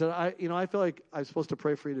talk to her. I said, I feel like I'm supposed to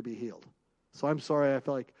pray for you to be healed. So I'm sorry. I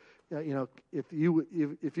feel like, if you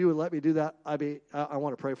would let me do that, I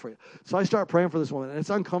want to pray for you. So I start praying for this woman. And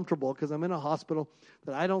it's uncomfortable because I'm in a hospital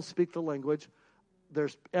that I don't speak the language.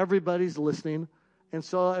 Everybody's listening. And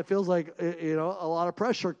so it feels like, a lot of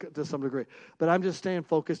pressure to some degree. But I'm just staying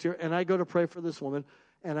focused here. And I go to pray for this woman,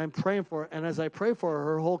 and I'm praying for her. And as I pray for her,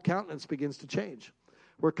 her whole countenance begins to change.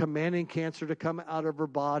 We're commanding cancer to come out of her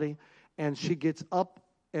body. And she gets up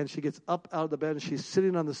out of the bed, and she's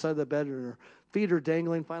sitting on the side of the bed, and her feet are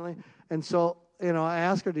dangling finally. And so, I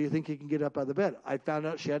asked her, do you think you can get up out of the bed? I found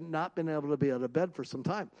out she had not been able to be out of bed for some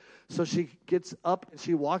time. So she gets up, and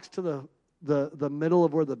she walks to the middle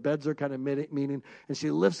of where the beds are kind of meeting, and she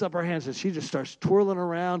lifts up her hands, and she just starts twirling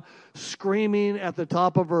around, screaming at the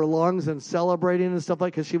top of her lungs and celebrating and stuff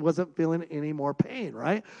like, because she wasn't feeling any more pain,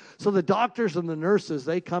 right? So the doctors and the nurses,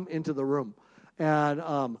 they come into the room, and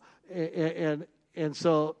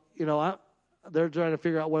so they're trying to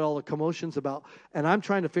figure out what all the commotion's about, and I'm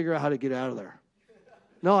trying to figure out how to get out of there.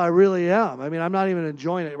 No, I really am. I'm not even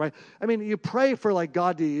enjoying it, right? You pray for,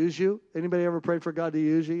 God to use you. Anybody ever prayed for God to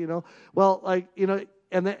use you, Well,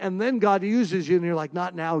 and then God uses you, and you're like,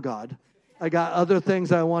 not now, God. I got other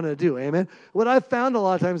things I want to do, amen? What I've found a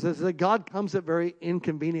lot of times is that God comes at very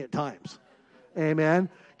inconvenient times, amen?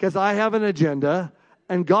 Because I have an agenda,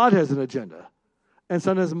 and God has an agenda. And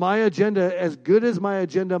sometimes my agenda, as good as my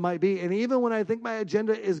agenda might be, and even when I think my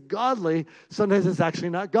agenda is godly, sometimes it's actually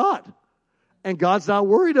not God. And God's not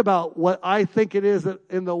worried about what I think it is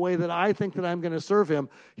in the way that I think that I'm going to serve him.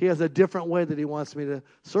 He has a different way that he wants me to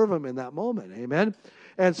serve him in that moment. Amen?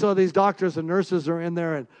 And so these doctors and nurses are in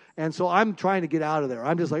there, and so I'm trying to get out of there.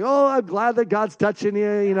 I'm just like, I'm glad that God's touching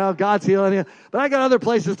you, God's healing you. But I got other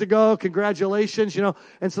places to go. Congratulations,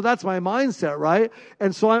 And so that's my mindset, right?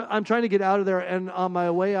 And so I'm trying to get out of there, and on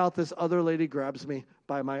my way out, this other lady grabs me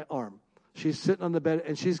by my arm. She's sitting on the bed,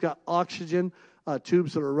 and she's got oxygen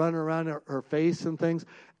tubes that are running around her face and things,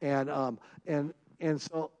 and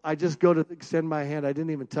so I just go to extend my hand. I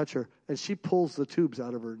didn't even touch her, and she pulls the tubes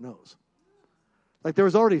out of her nose. Like there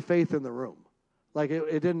was already faith in the room. Like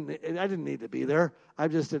I didn't need to be there.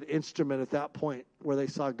 I'm just an instrument at that point where they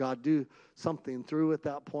saw God do something through at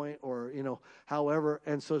that point, or however.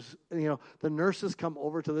 And so the nurses come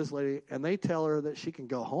over to this lady, and they tell her that she can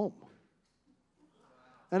go home.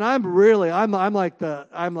 And I'm like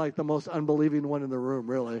the most unbelieving one in the room,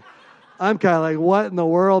 really. I'm kind of like, what in the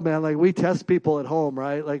world, man? Like, we test people at home,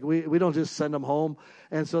 right? Like, we don't just send them home.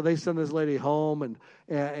 And so they send this lady home, and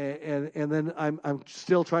then I'm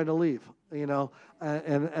still trying to leave, and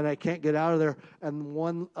I can't get out of there. And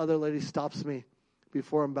one other lady stops me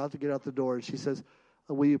before I'm about to get out the door, and she says,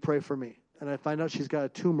 will you pray for me? And I find out she's got a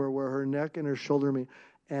tumor where her neck and her shoulder meet.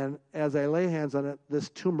 And as I lay hands on it, this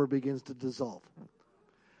tumor begins to dissolve.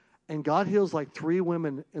 And God heals like 3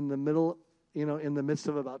 women in the middle, in the midst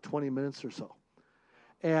of about 20 minutes or so.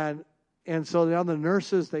 And so now the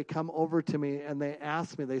nurses, they come over to me and they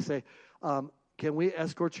ask me, they say, can we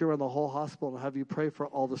escort you around the whole hospital and have you pray for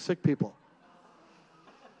all the sick people?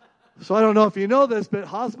 So I don't know if you know this, but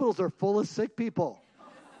hospitals are full of sick people.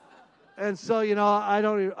 And so,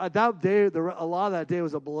 that day, a lot of that day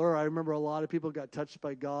was a blur. I remember a lot of people got touched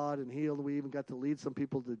by God and healed. We even got to lead some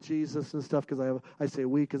people to Jesus and stuff, because I say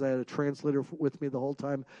we, because I had a translator with me the whole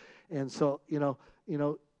time. And so,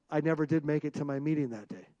 I never did make it to my meeting that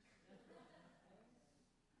day.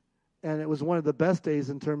 And it was one of the best days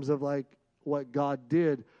in terms of like what God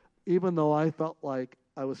did, even though I felt like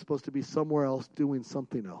I was supposed to be somewhere else doing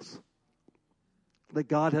something else. That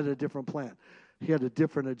God had a different plan. He had a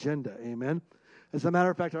different agenda. Amen. As a matter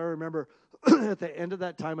of fact, I remember at the end of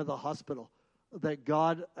that time of the hospital that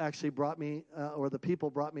God actually brought me, or the people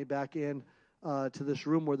brought me back in to this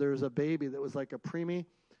room where there was a baby that was like a preemie,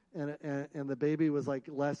 and the baby was like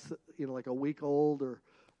less, like a week old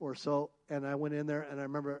or so. And I went in there and I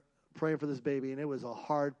remember praying for this baby, and it was a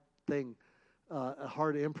hard thing, a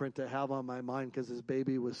hard imprint to have on my mind, because this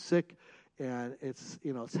baby was sick. And it's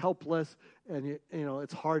helpless, and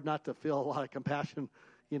it's hard not to feel a lot of compassion,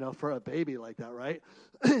 for a baby like that, right?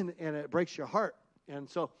 and it breaks your heart. And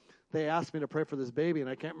so they asked me to pray for this baby, and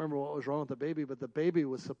I can't remember what was wrong with the baby, but the baby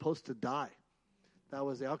was supposed to die. That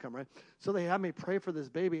was the outcome, right? So they had me pray for this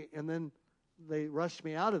baby, and then they rushed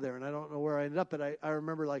me out of there, and I don't know where I ended up, but I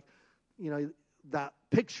remember that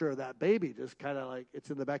picture of that baby just kind of like, it's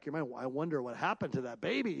in the back of your mind. Well, I wonder what happened to that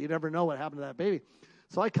baby. You never know what happened to that baby.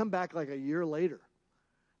 So I come back like a year later,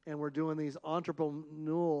 and we're doing these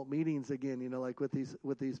entrepreneurial meetings again, like with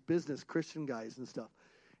these business Christian guys and stuff.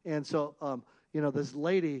 And so, this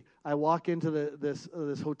lady, I walk into this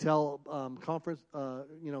hotel conference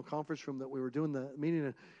room that we were doing the meeting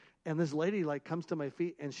in, and this lady like comes to my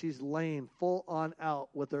feet, and she's laying full on out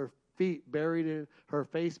with her face buried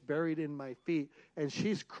in my feet, and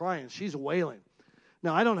she's crying, she's wailing.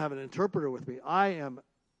 Now I don't have an interpreter with me. I'm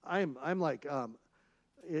like.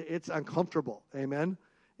 It's uncomfortable, amen,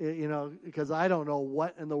 because I don't know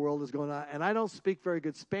what in the world is going on, and I don't speak very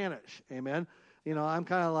good Spanish, amen. I'm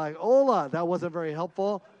kind of like, hola, that wasn't very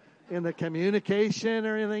helpful in the communication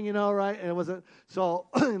or anything, right? And it wasn't, so,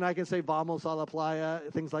 and I can say vamos a la playa,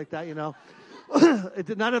 things like that,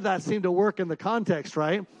 none of that seemed to work in the context,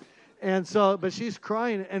 right? And so, but she's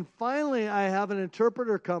crying, and finally I have an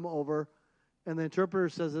interpreter come over, and the interpreter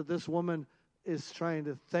says that this woman is trying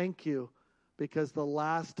to thank you, because the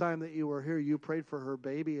last time that you were here, you prayed for her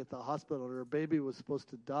baby at the hospital. Her baby was supposed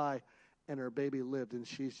to die, and her baby lived. And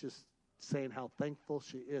she's just saying how thankful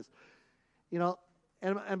she is. Amen.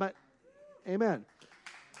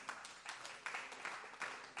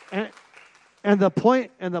 And the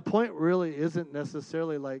point really isn't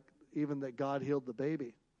necessarily like even that God healed the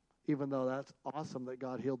baby, even though that's awesome that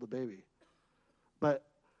God healed the baby. But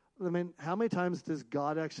how many times does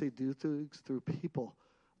God actually do things through people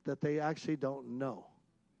that they actually don't know?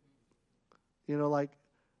 There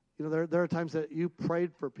are times that you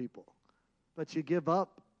prayed for people, but you give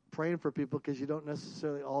up praying for people because you don't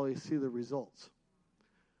necessarily always see the results.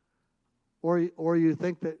 Or you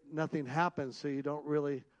think that nothing happens, so you don't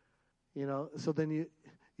really, so then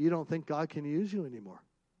you don't think God can use you anymore.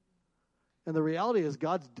 And the reality is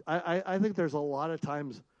I think there's a lot of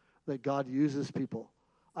times that God uses people.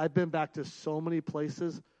 I've been back to so many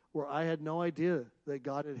places where I had no idea that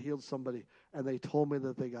God had healed somebody, and they told me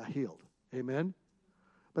that they got healed. Amen?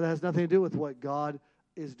 But it has nothing to do with what God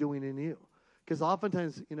is doing in you. Because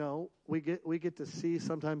oftentimes, we get to see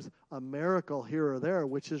sometimes a miracle here or there,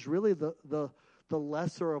 which is really the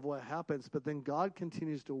lesser of what happens. But then God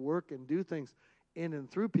continues to work and do things in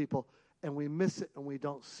and through people, and we miss it and we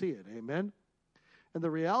don't see it. Amen? And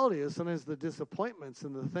the reality is sometimes the disappointments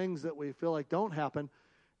and the things that we feel like don't happen,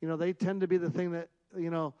 they tend to be the thing that,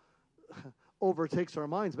 overtakes our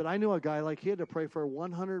minds. But I knew a guy, like, he had to pray for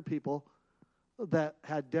 100 people that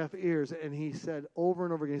had deaf ears, and he said over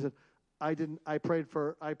and over again, he said, I prayed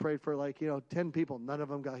for like, 10 people, none of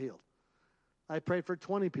them got healed. I prayed for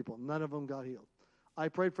 20 people, none of them got healed. I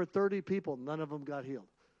prayed for 30 people, none of them got healed.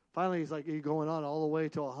 Finally, he's going on all the way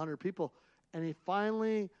to 100 people, and he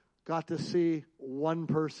finally got to see one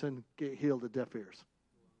person get healed of deaf ears.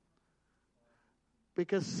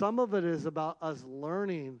 Because some of it is about us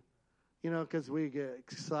learning, because we get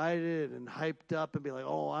excited and hyped up and be like,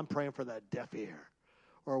 oh, I'm praying for that deaf ear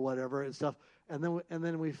or whatever and stuff. And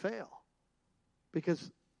then we fail.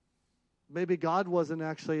 Because maybe God wasn't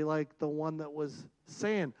actually like the one that was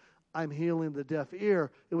saying, I'm healing the deaf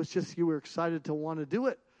ear. It was just you were excited to want to do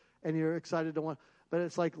it. And you're excited to want, but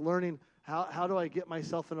it's like learning how do I get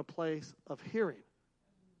myself in a place of hearing,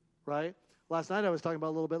 right? Last night I was talking about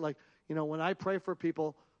a little bit like, when I pray for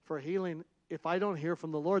people for healing, if I don't hear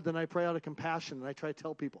from the Lord, then I pray out of compassion and I try to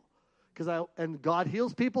tell people. And God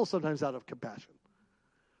heals people sometimes out of compassion.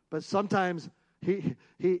 But sometimes we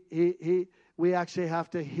actually have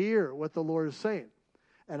to hear what the Lord is saying.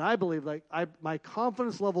 And I believe my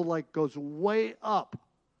confidence level goes way up.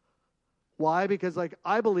 Why? Because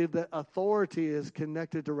I believe that authority is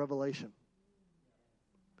connected to revelation.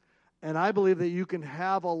 And I believe that you can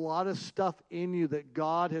have a lot of stuff in you that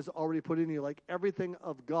God has already put in you, like everything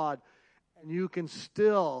of God, and you can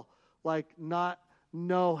still not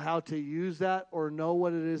know how to use that or know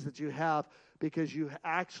what it is that you have, because you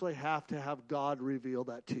actually have to have God reveal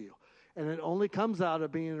that to you. And it only comes out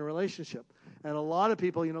of being in a relationship. And a lot of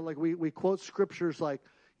people, we quote scriptures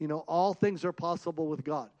all things are possible with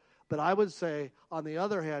God. But I would say, on the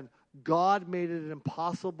other hand, God made it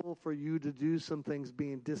impossible for you to do some things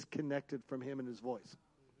being disconnected from Him and His voice.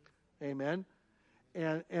 Amen?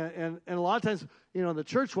 And a lot of times, in the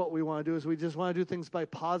church, what we want to do is we just want to do things by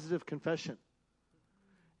positive confession.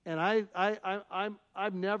 And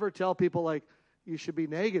I've never tell people you should be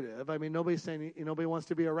negative. I mean, nobody's saying nobody wants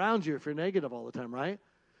to be around you if you're negative all the time, right?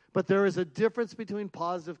 But there is a difference between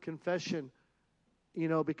positive confession,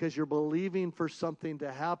 because you're believing for something to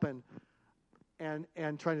happen and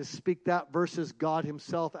trying to speak that, versus God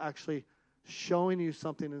Himself actually showing you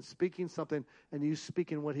something and speaking something and you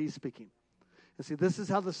speaking what He's speaking. And see, this is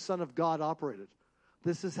how the Son of God operated.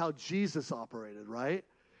 This is how Jesus operated, right?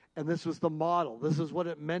 And this was the model. This is what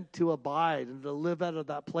it meant to abide and to live out of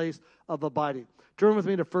that place of abiding. Turn with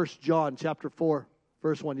me to 1 John chapter 4,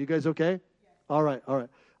 verse 1. You guys okay? Yes. All right.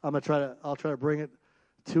 I'll try to bring it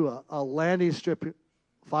to a landing strip.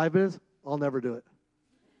 5 minutes? I'll never do it.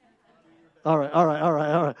 All right.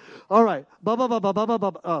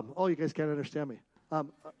 Oh, you guys can't understand me.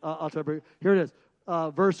 I'll try to bring it. Here it is.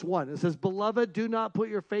 Verse 1. It says, "Beloved, do not put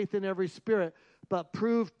your faith in every spirit, but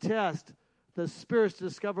test the spirits to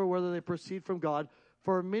discover whether they proceed from God,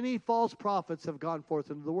 for many false prophets have gone forth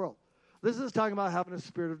into the world." This is talking about having a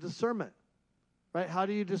spirit of discernment, right? How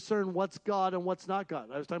do you discern what's God and what's not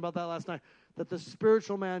God? I was talking about that last night, that the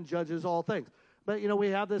spiritual man judges all things. But, we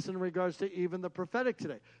have this in regards to even the prophetic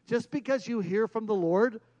today. Just because you hear from the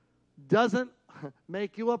Lord doesn't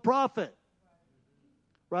make you a prophet,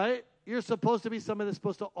 right? You're supposed to be somebody that's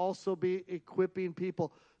supposed to also be equipping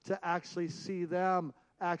people to actually see them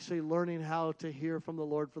actually learning how to hear from the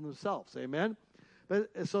Lord for themselves. Amen? But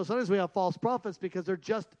so sometimes we have false prophets because they're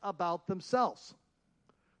just about themselves.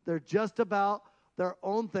 They're just about their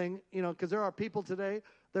own thing, because there are people today,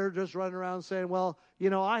 they're just running around saying, well,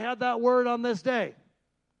 I had that word on this day.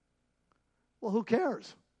 Well, who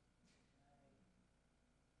cares?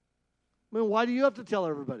 I mean, why do you have to tell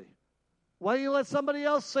everybody? Why don't you let somebody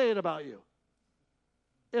else say it about you?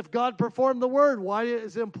 If God performed the word, why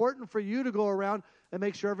is it important for you to go around and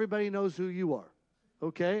make sure everybody knows who you are?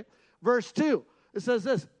 Okay? Verse 2, it says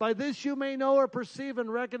this, "By this you may know or perceive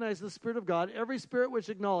and recognize the Spirit of God, every spirit which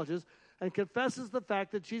acknowledges and confesses the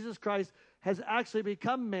fact that Jesus Christ has actually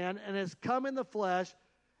become man and has come in the flesh,"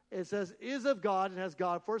 it says, "is of God and has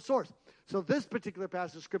God for a source." So this particular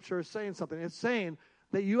passage of Scripture is saying something. It's saying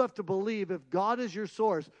that you have to believe, if God is your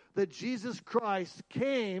source, that Jesus Christ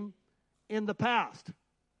came in the past.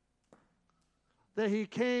 That He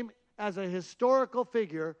came as a historical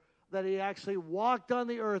figure, that He actually walked on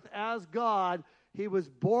the earth as God. He was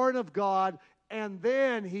born of God, and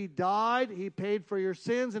then He died, He paid for your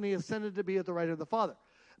sins, and He ascended to be at the right of the Father.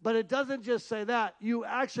 But it doesn't just say that. You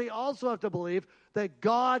actually also have to believe that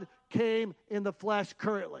God came in the flesh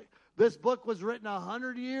currently. This book was written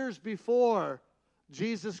 100 years before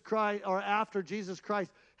Jesus Christ, or after Jesus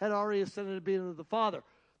Christ had already ascended to be with the Father.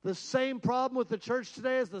 The same problem with the church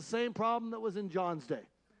today is the same problem that was in John's day.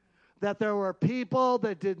 That there were people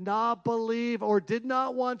that did not believe or did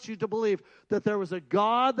not want you to believe that there was a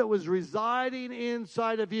God that was residing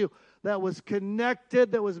inside of you, that was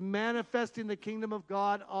connected, that was manifesting the kingdom of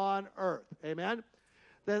God on earth. Amen?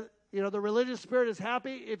 That, the religious spirit is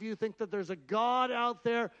happy if you think that there's a God out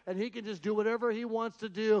there and He can just do whatever He wants to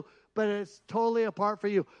do, but it's totally apart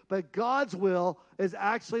from you. But God's will is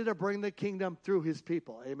actually to bring the kingdom through His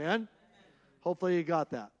people. Amen? Hopefully you got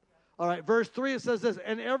that. All right, verse 3, it says this,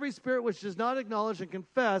 "And every spirit which does not acknowledge and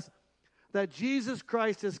confess that Jesus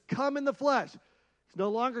Christ has come in the flesh." He's no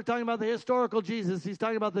longer talking about the historical Jesus. He's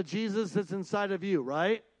talking about the Jesus that's inside of you,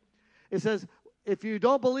 right? It says, if you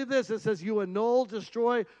don't believe this, it says, "You annul,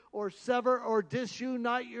 destroy, or sever, or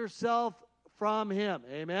disunite yourself from Him."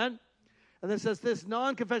 Amen? And it says this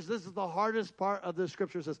non-confession, this is the hardest part of the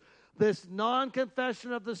Scripture. It says, this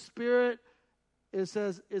non-confession of the Spirit, it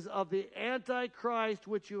says, is of the Antichrist,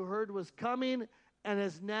 which you heard was coming and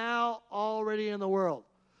is now already in the world.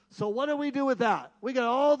 So what do we do with that? We got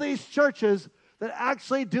all these churches that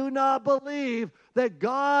actually do not believe that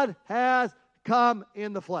God has come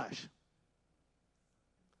in the flesh.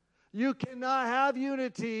 You cannot have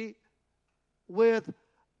unity with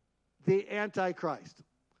the Antichrist.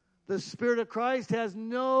 The Spirit of Christ has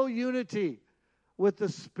no unity with the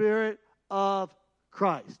Spirit of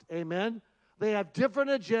Christ. Amen? They have different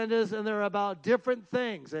agendas, and they're about different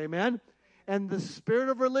things. Amen? And the spirit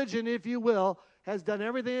of religion, if you will, has done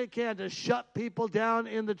everything it can to shut people down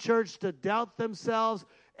in the church, to doubt themselves,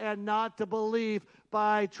 and not to believe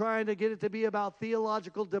by trying to get it to be about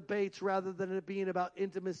theological debates rather than it being about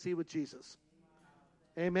intimacy with Jesus.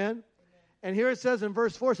 Amen? And here it says in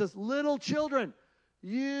verse 4, it says, little children,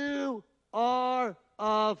 you are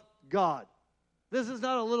of God. This is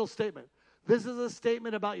not a little statement. This is a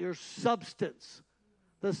statement about your substance.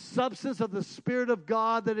 The substance of the Spirit of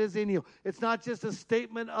God that is in you. It's not just a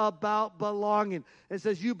statement about belonging. It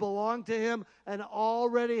says you belong to Him and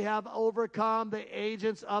already have overcome the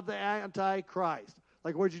agents of the Antichrist.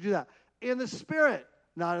 Like, where'd you do that? In the Spirit.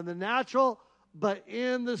 Not in the natural, but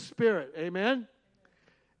in the Spirit. Amen?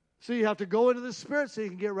 So you have to go into the Spirit so you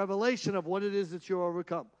can get revelation of what it is that you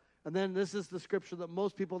overcome. And then this is the scripture that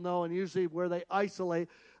most people know and usually where they isolate.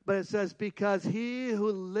 But it says, because he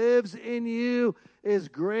who lives in you is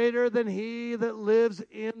greater than he that lives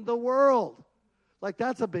in the world. Like,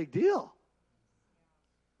 that's a big deal.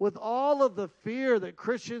 With all of the fear that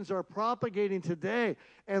Christians are propagating today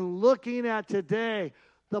and looking at today,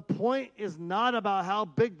 the point is not about how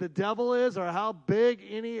big the devil is or how big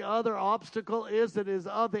any other obstacle is that is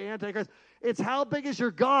of the Antichrist. It's how big is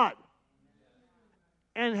your God?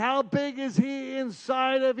 And how big is he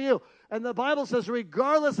inside of you? And the Bible says,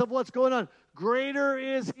 regardless of what's going on, greater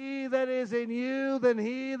is he that is in you than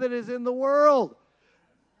he that is in the world.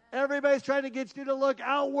 Everybody's trying to get you to look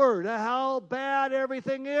outward at how bad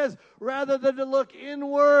everything is, rather than to look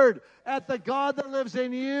inward at the God that lives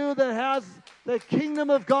in you, that has the kingdom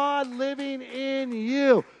of God living in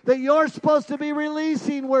you, that you're supposed to be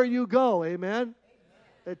releasing where you go. Amen?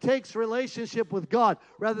 It takes relationship with God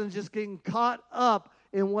rather than just getting caught up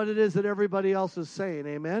in what it is that everybody else is saying.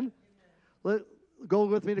 Amen? Go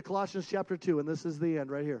with me to Colossians chapter 2, and this is the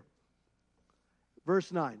end right here.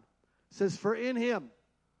 Verse 9. It says, for in him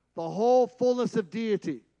the whole fullness of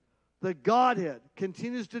deity, the Godhead,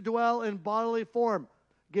 continues to dwell in bodily form,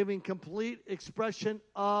 giving complete expression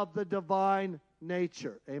of the divine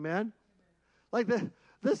nature. Amen? Like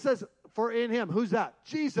this says, for in him. Who's that?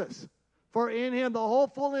 Jesus. For in him the whole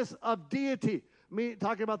fullness of deity,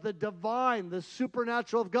 talking about the divine, the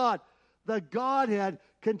supernatural of God, the Godhead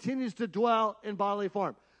continues to dwell in bodily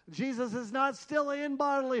form. Jesus is not still in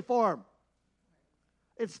bodily form.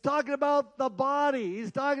 It's talking about the body.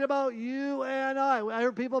 He's talking about you and I. I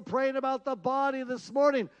heard people praying about the body this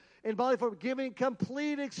morning in bodily form, giving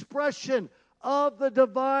complete expression of the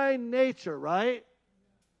divine nature, right?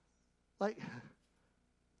 Like,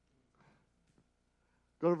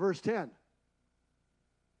 go to verse 10.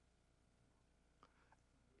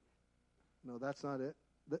 No, that's not it.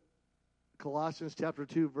 Colossians chapter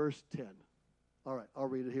 2, verse 10. All right, I'll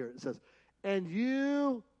read it here. It says, and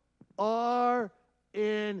you are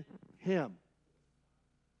in him.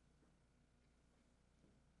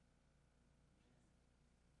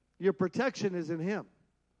 Your protection is in him.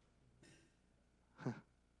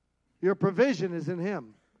 Your provision is in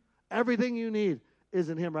him. Everything you need is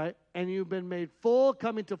in him, right? And you've been made full,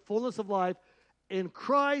 coming to fullness of life. In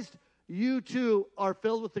Christ, you too are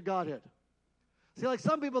filled with the Godhead. See, like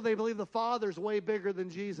some people, they believe the Father's way bigger than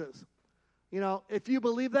Jesus. You know, if you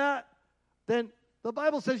believe that, then the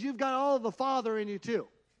Bible says you've got all of the Father in you too.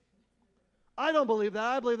 I don't believe that.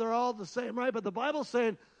 I believe they're all the same, right? But the Bible's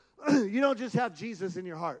saying you don't just have Jesus in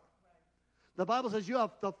your heart. The Bible says you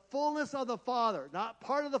have the fullness of the Father, not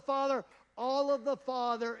part of the Father, all of the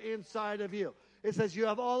Father inside of you. It says you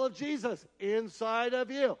have all of Jesus inside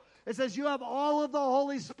of you. It says you have all of the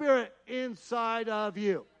Holy Spirit inside of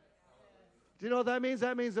you. Do you know what that means?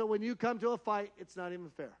 That means that when you come to a fight, it's not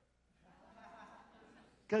even fair.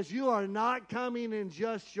 Because you are not coming in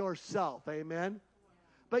just yourself, amen?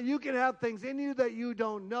 But you can have things in you that you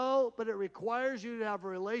don't know, but it requires you to have a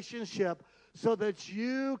relationship so that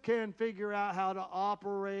you can figure out how to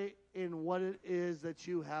operate in what it is that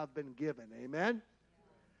you have been given, amen?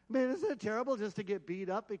 Man, isn't it terrible just to get beat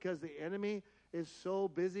up because the enemy is so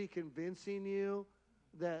busy convincing you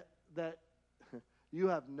that you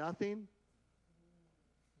have nothing?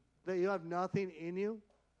 That you have nothing in you?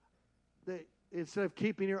 That instead of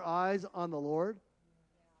keeping your eyes on the Lord?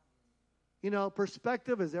 You know,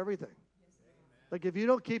 perspective is everything. Like if you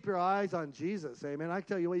don't keep your eyes on Jesus, amen, I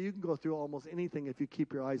tell you what, you can go through almost anything if you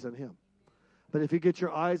keep your eyes on him. But if you get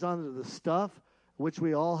your eyes on the stuff, which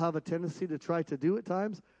we all have a tendency to try to do at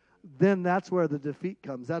times, then that's where the defeat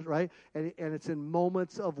comes. That's right. And it's in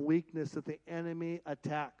moments of weakness that the enemy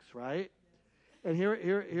attacks, right? And here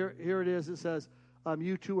it is. It says,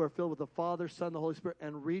 you two are filled with the Father, Son, the Holy Spirit,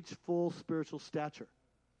 and reach full spiritual stature.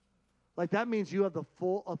 Like that means you have the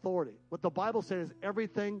full authority. What the Bible says is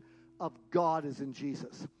everything of God is in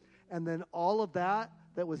Jesus. And then all of that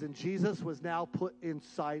was in Jesus was now put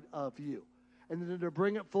inside of you. And then to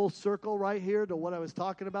bring it full circle right here to what I was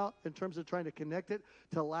talking about in terms of trying to connect it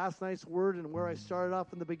to last night's word and where I started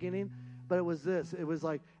off in the beginning. But it was this. It was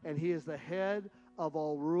like, and he is the head of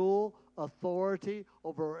all rule, authority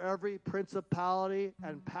over every principality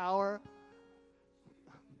and power.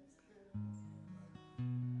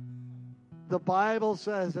 The Bible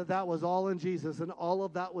says that was all in Jesus, and all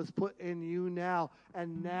of that was put in you now.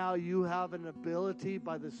 And now you have an ability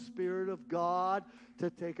by the Spirit of God to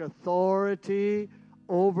take authority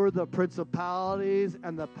over the principalities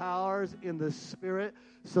and the powers in the Spirit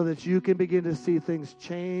so that you can begin to see things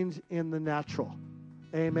change in the natural.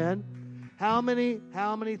 Amen. How many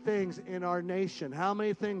things in our nation, how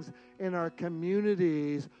many things in our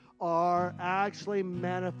communities are actually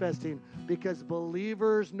manifesting because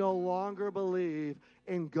believers no longer believe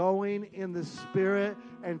in going in the Spirit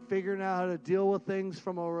and figuring out how to deal with things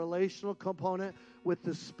from a relational component with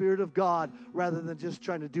the Spirit of God rather than just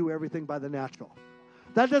trying to do everything by the natural.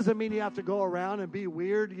 That doesn't mean you have to go around and be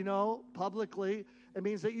weird, publicly. It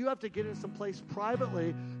means that you have to get in some place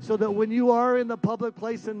privately so that when you are in the public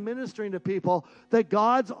place and ministering to people, that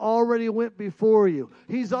God's already went before you.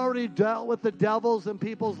 He's already dealt with the devils in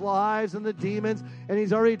people's lives and the demons, and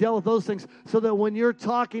he's already dealt with those things so that when you're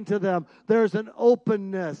talking to them, there's an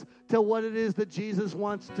openness to what it is that Jesus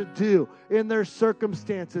wants to do in their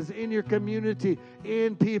circumstances, in your community,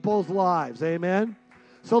 in people's lives. Amen?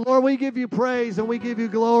 So, Lord, we give you praise and we give you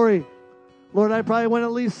glory. Lord, I probably went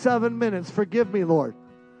at least 7 minutes. Forgive me, Lord.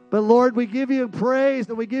 But, Lord, we give you praise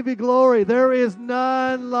and we give you glory. There is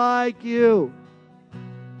none like you.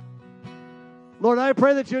 Lord, I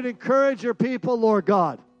pray that you'd encourage your people, Lord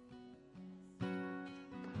God.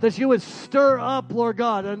 That you would stir up, Lord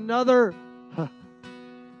God, another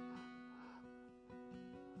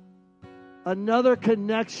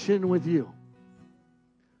connection with you.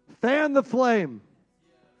 Fan the flame.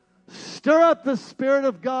 Stir up the Spirit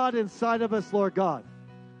of God inside of us, Lord God.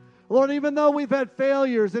 Lord, even though we've had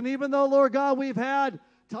failures, and even though, Lord God, we've had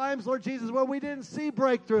times, Lord Jesus, where we didn't see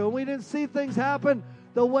breakthrough, and we didn't see things happen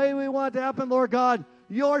the way we want it to happen, Lord God,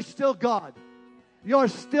 you're still God. You're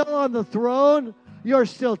still on the throne. You're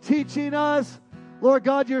still teaching us. Lord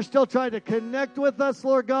God, you're still trying to connect with us,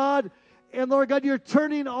 Lord God. And Lord God, you're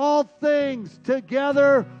turning all things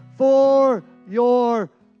together for your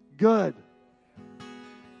good.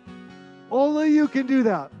 Only you can do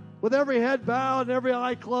that. With every head bowed and every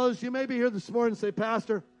eye closed, you may be here this morning and say,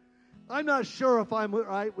 Pastor, I'm not sure if I'm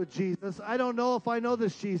right with Jesus. I don't know if I know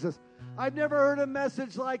this Jesus. I've never heard a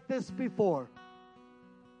message like this before.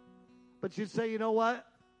 But you'd say, you know what?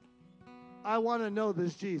 I want to know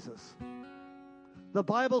this Jesus. The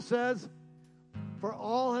Bible says, for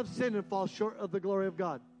all have sinned and fall short of the glory of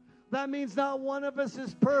God. That means not one of us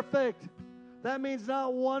is perfect. That means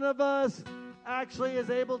not one of us actually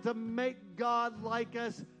is able to make God like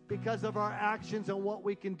us because of our actions and what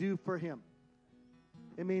we can do for him.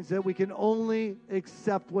 It means that we can only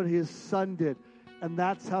accept what his Son did. And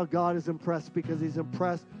that's how God is impressed, because he's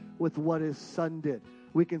impressed with what his Son did.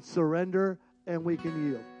 We can surrender and we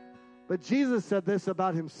can yield. But Jesus said this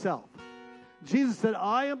about himself. Jesus said,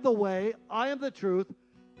 I am the way, I am the truth,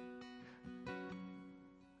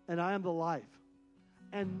 and I am the life.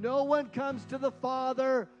 And no one comes to the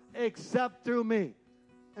Father except through me.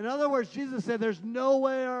 In other words, Jesus said there's no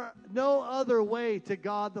other way to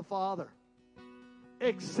God the Father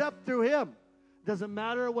except through him. Doesn't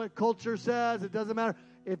matter what culture says. It doesn't matter.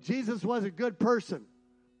 If Jesus was a good person,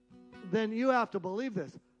 then you have to believe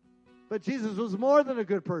this. But Jesus was more than a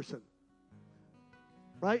good person.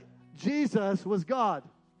 Right? Jesus was God.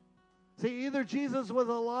 See, either Jesus was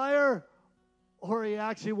a liar or he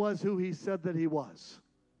actually was who he said that he was.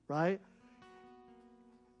 Right?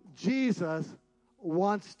 Jesus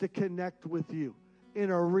wants to connect with you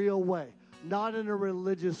in a real way, not in a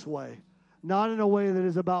religious way, not in a way that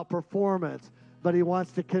is about performance, but he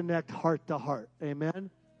wants to connect heart to heart. Amen?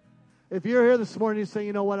 If you're here this morning, you say,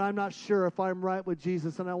 you know what, I'm not sure if I'm right with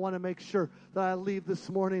Jesus, and I want to make sure that I leave this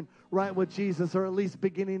morning right with Jesus, or at least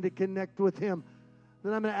beginning to connect with him,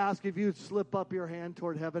 then I'm going to ask if you'd slip up your hand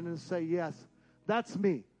toward heaven and say, yes, that's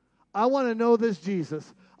me. I want to know this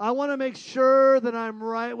Jesus. I want to make sure that I'm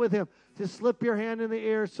right with him. Just slip your hand in the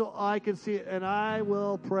air so I can see it, and I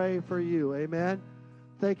will pray for you. Amen.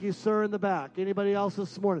 Thank you, sir, in the back. Anybody else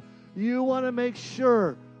this morning? You want to make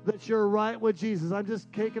sure that you're right with Jesus. I'm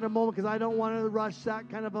just taking a moment because I don't want to rush that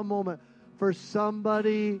kind of a moment for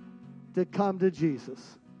somebody to come to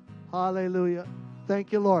Jesus. Hallelujah.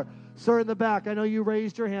 Thank you, Lord. Sir, in the back, I know you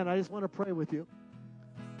raised your hand. I just want to pray with you.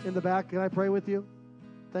 In the back, can I pray with you?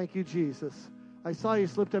 Thank you, Jesus. I saw you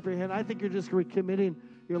slipped up your hand. I think you're just recommitting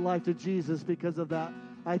your life to Jesus because of that.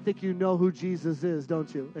 I think you know who Jesus is,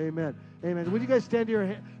 don't you? Amen. Amen. Would you guys stand to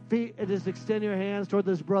your feet and just extend your hands toward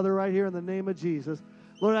this brother right here in the name of Jesus?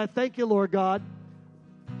 Lord, I thank you, Lord God.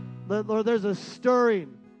 Lord, there's a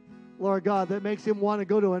stirring, Lord God, that makes him want to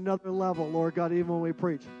go to another level, Lord God, even when we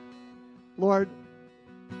preach. Lord,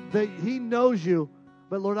 that he knows you,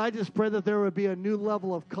 but Lord, I just pray that there would be a new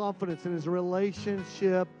level of confidence in his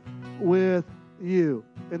relationship with you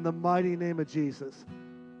in the mighty name of Jesus.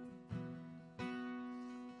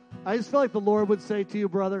 I just feel like the Lord would say to you,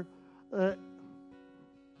 brother, that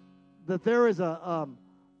there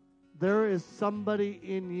is somebody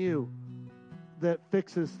in you that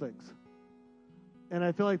fixes things. And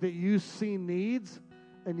I feel like that you see needs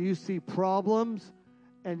and you see problems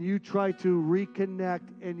and you try to reconnect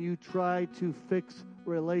and you try to fix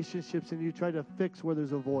relationships and you try to fix where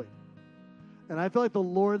there's a void. And I feel like the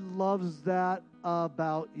Lord loves that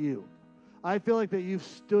about you. I feel like that you've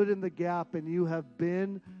stood in the gap and you have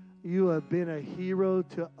been a hero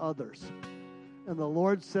to others. And the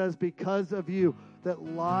Lord says because of you that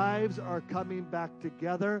lives are coming back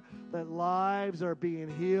together, that lives are being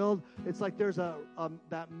healed. It's like there's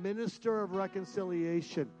that minister of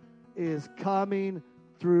reconciliation is coming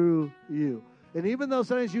through you. And even though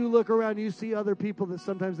sometimes you look around, you see other people that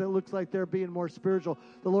sometimes it looks like they're being more spiritual,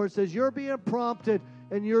 the Lord says you're being prompted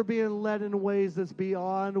and you're being led in ways that's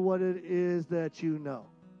beyond what it is that you know.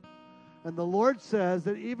 And the Lord says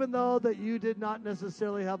that even though that you did not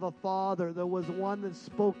necessarily have a father, there was one that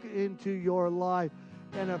spoke into your life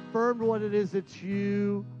and affirmed what it is that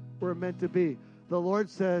you were meant to be. The Lord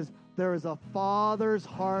says there is a father's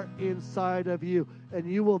heart inside of you, and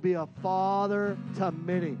you will be a father to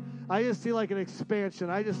many. I just see like an expansion.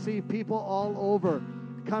 I just see people all over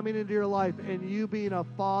coming into your life and you being a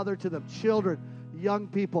father to them. Children, young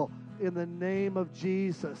people, in the name of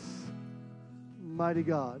Jesus. Mighty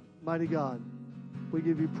God. Mighty God, we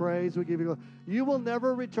give you praise, we give you glory. You will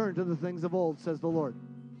never return to the things of old, says the Lord.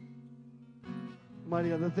 Mighty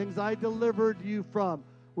God, the things I delivered you from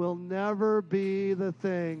will never be the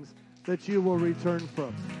things that you will return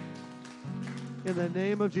from. In the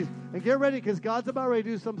name of Jesus. And get ready, because God's about ready to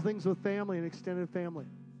do some things with family and extended family.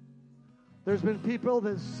 There's been people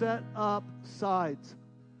that set up sides.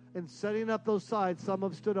 And setting up those sides, some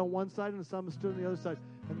have stood on one side and some have stood on the other side.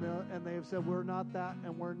 And they have said, we're not that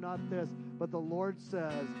and we're not this. But the Lord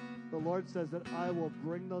says that I will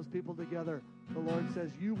bring those people together. The Lord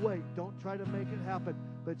says, you wait. Don't try to make it happen.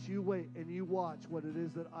 But you wait and you watch what it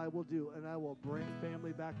is that I will do. And I will bring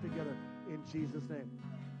family back together in Jesus' name.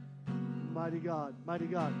 Mighty God, mighty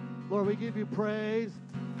God. Lord, we give you praise.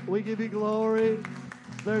 We give you glory.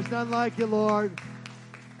 There's none like you, Lord.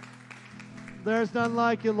 There's none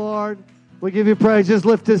like you, Lord. We give you praise. Just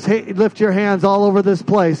lift your hands all over this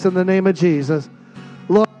place in the name of Jesus.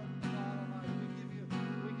 Lord,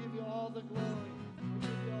 we give you all the glory. We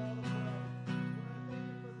give you all the praise.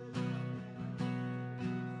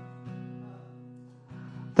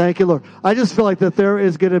 Thank you, Lord. I just feel like that there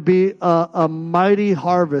is going to be a mighty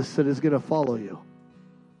harvest that is going to follow you.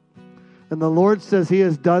 And the Lord says he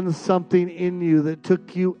has done something in you that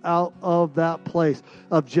took you out of that place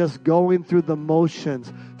of just going through the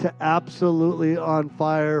motions to absolutely on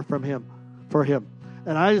fire for him.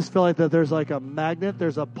 And I just feel like that there's like a magnet,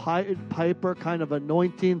 there's a Piper kind of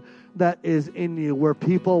anointing that is in you where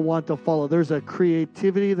people want to follow. There's a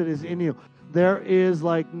creativity that is in you. There is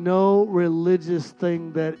like no religious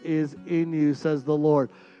thing that is in you, says the Lord.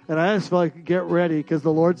 And I just feel like get ready because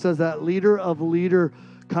the Lord says that leader of leader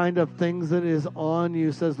kind of things that is on you,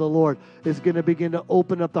 says the Lord, is going to begin to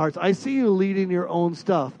open up the hearts. I see you leading your own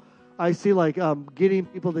stuff. I see like getting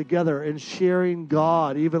people together and sharing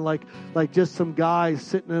God, even like just some guys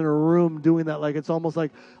sitting in a room doing that. Like it's almost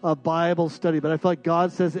like a Bible study. But I feel like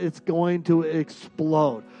God says it's going to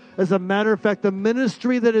explode. As a matter of fact, the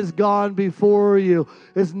ministry that has gone before you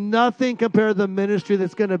is nothing compared to the ministry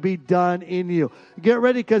that's going to be done in you. Get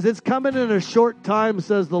ready, because it's coming in a short time,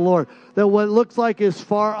 says the Lord. That what looks like is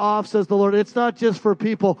far off, says the Lord. It's not just for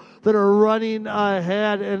people that are running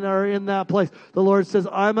ahead and are in that place. The Lord says,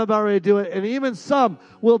 I'm about ready to do it. And even some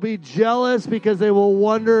will be jealous because they will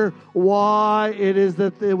wonder why it is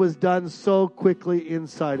that it was done so quickly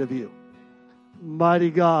inside of you.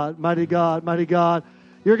 Mighty God, mighty God, mighty God.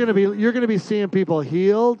 You're going to be seeing people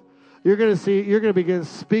healed. You're going to begin to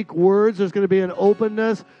speak words. There's going to be an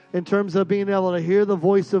openness in terms of being able to hear the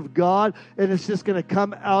voice of God, and it's just going to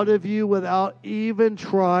come out of you without even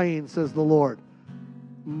trying, says the Lord.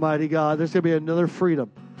 Mighty God. There's going to be another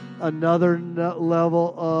freedom, another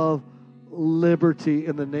level of liberty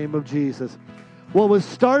in the name of Jesus. What was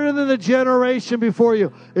started in the generation before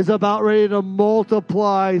you is about ready to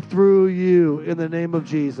multiply through you in the name of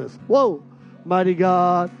Jesus. Whoa. Mighty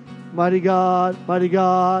God, mighty God, mighty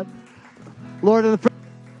God. Lord, in the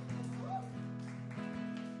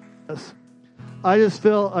I just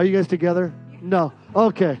feel, are you guys together? No.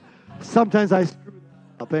 Okay. Sometimes I screw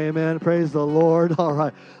up. Amen. Praise the Lord. All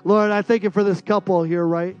right. Lord, I thank you for this couple here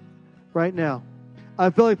right now.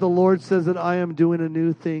 I feel like the Lord says that I am doing a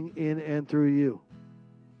new thing in and through you.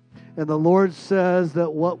 And the Lord says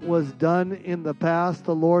that what was done in the past,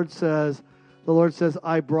 the Lord says,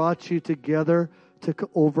 I brought you together to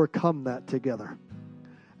overcome that together.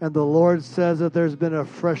 And the Lord says that there's been a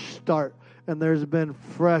fresh start and there's been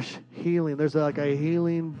fresh healing. There's like a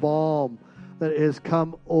healing balm that has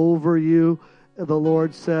come over you, the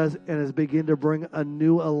Lord says, and has begun to bring a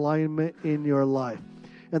new alignment in your life.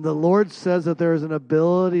 And the Lord says that there is an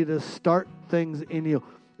ability to start things in you.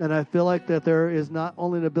 And I feel like that there is not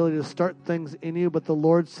only an ability to start things in you, but the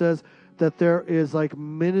Lord says that there is like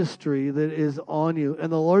ministry that is on you.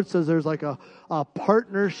 And the Lord says there's like a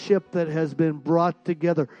partnership that has been brought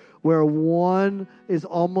together where one is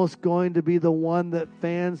almost going to be the one that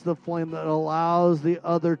fans the flame, that allows the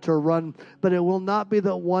other to run. But it will not be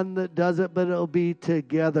the one that does it, but it'll be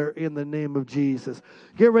together in the name of Jesus.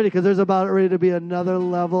 Get ready, because there's about ready to be another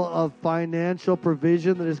level of financial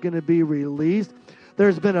provision that is going to be released.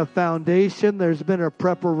 There's been a foundation, there's been a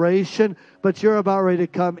preparation, but you're about ready to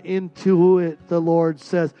come into it, the Lord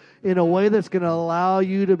says, in a way that's going to allow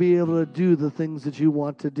you to be able to do the things that you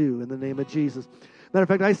want to do in the name of Jesus. Matter of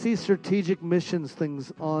fact, I see strategic missions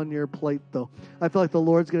things on your plate, though. I feel like the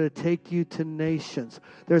Lord's going to take you to nations.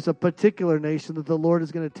 There's a particular nation that the Lord is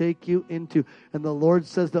going to take you into, and the Lord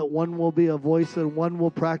says that one will be a voice and one will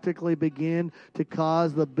practically begin to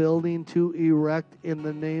cause the building to erect in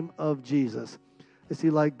the name of Jesus. I see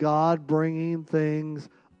like God bringing things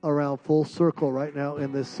around full circle right now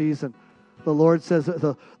in this season. The Lord says,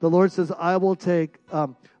 I will take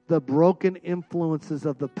the broken influences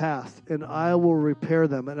of the past, and I will repair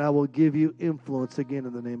them, and I will give you influence again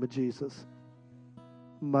in the name of Jesus.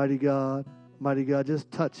 Mighty God, just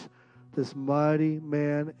touch this mighty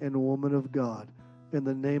man and woman of God in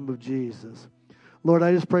the name of Jesus. Lord,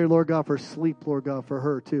 I just pray, Lord God, for sleep, Lord God, for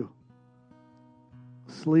her too.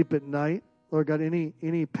 Sleep at night. Lord God,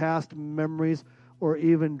 any past memories or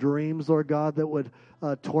even dreams, Lord God, that would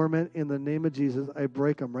torment in the name of Jesus, I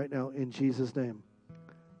break them right now in Jesus' name.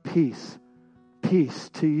 Peace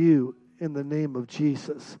to you in the name of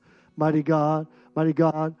Jesus. Mighty God,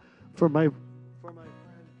 for my friend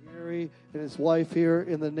Gary and his wife here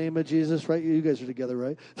in the name of Jesus, right? You guys are together,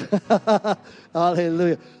 right?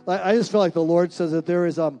 Hallelujah. I just feel like the Lord says that there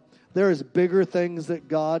is bigger things that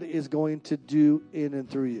God is going to do in and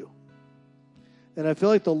through you. And I feel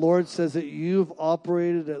like the Lord says that you've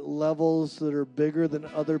operated at levels that are bigger than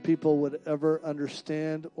other people would ever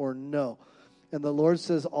understand or know. And the Lord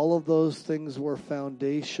says all of those things were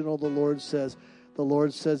foundational. The Lord says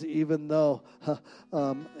even though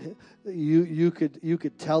you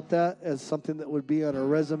could tout that as something that would be on a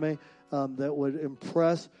resume that would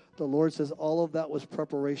impress, the Lord says all of that was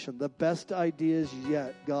preparation. The best ideas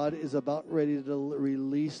yet, God is about ready to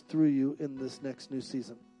release through you in this next new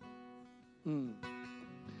season. And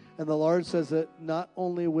the Lord says that not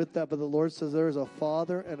only with that, but the Lord says there is a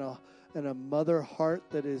father and a mother heart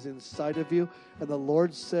that is inside of you. And the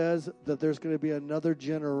Lord says that there's going to be another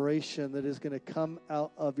generation that is going to come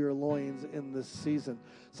out of your loins in this season,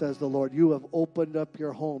 says the Lord. You have opened up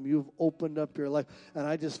your home. You've opened up your life. And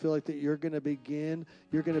I just feel like that you're going to begin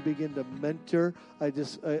to mentor.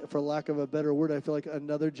 For lack of a better word, I feel like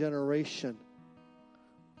another generation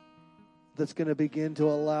that's going to begin to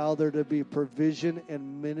allow there to be provision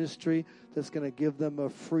and ministry that's going to give them a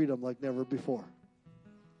freedom like never before.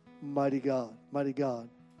 Mighty God.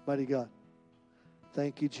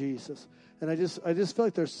 Thank you, Jesus. And I just feel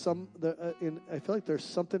like there's I feel like there's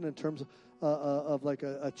something in terms of like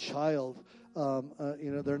a child.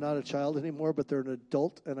 They're not a child anymore, but they're an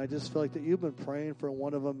adult. And I just feel like that you've been praying for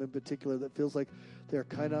one of them in particular that feels like they're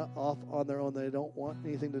kind of off on their own. They don't want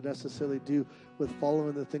anything to necessarily do with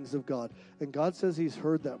following the things of God. And God says he's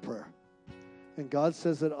heard that prayer. And God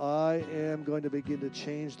says that I am going to begin to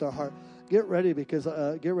change their heart. Get ready because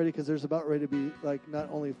there's about ready to be like not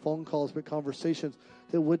only phone calls but conversations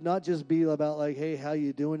that would not just be about like, hey, how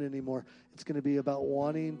you doing anymore. It's going to be about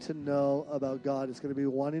wanting to know about God. It's going to be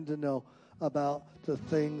wanting to know about the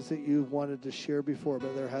things that you've wanted to share before,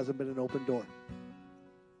 but there hasn't been an open door.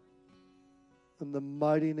 In the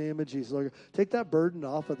mighty name of Jesus, Lord, take that burden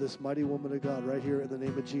off of this mighty woman of God right here in the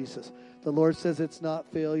name of Jesus. The Lord says it's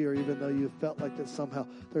not failure, even though you felt like that somehow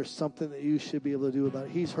there's something that you should be able to do about it.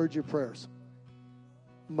 He's heard your prayers.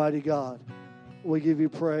 Mighty God, we give you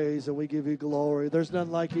praise and we give you glory. There's none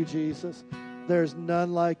like you, Jesus. There's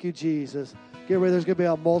none like you, Jesus. Get ready. There's going to be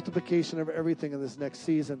a multiplication of everything in this next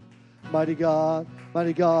season. Mighty God,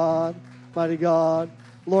 mighty God, mighty God.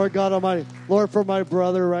 Lord God Almighty, Lord, for my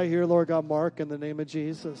brother right here, Lord God, Mark, in the name of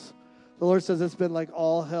Jesus. The Lord says it's been like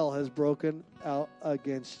all hell has broken out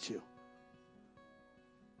against you.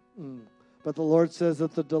 But the Lord says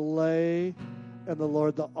that the delay and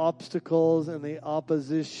the obstacles and the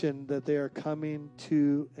opposition, that they are coming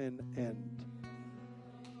to an end.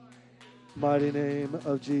 Mighty name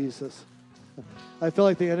of Jesus. I feel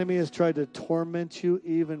like the enemy has tried to torment you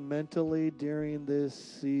even mentally during this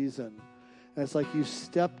season. And it's like you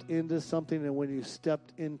stepped into something, and when you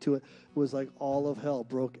stepped into it, it was like all of hell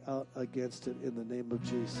broke out against it in the name of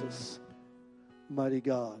Jesus. Mighty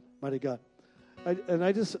God, mighty God.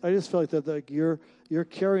 I just feel like that like you're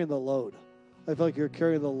carrying the load. I feel like you're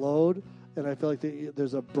carrying the load, and I feel like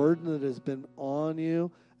there's a burden that has been on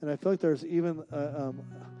you, and I feel like there's even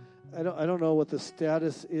I don't know what the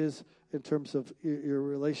status is in terms of your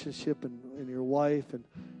relationship and your wife and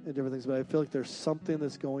different things, but I feel like there's something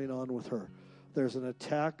that's going on with her. There's an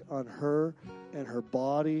attack on her and her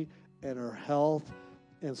body and her health.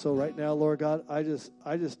 And so right now, Lord God, I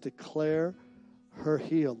just declare her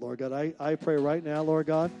healed, Lord God. I pray right now, Lord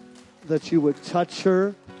God, that you would touch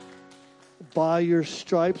her by your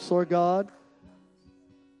stripes, Lord God.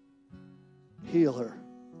 Heal her.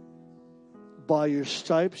 By your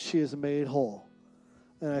stripes, she is made whole.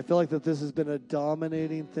 And I feel like that this has been a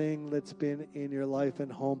dominating thing that's been in your life and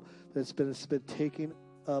home, it's been taking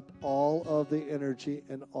up all of the energy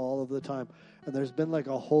and all of the time. And there's been like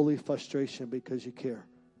a holy frustration because you care.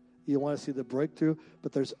 You want to see the breakthrough,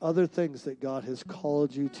 but there's other things that God has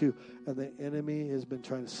called you to, and the enemy has been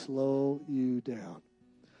trying to slow you down.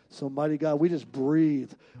 So, mighty God, we just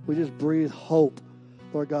breathe. We just breathe hope.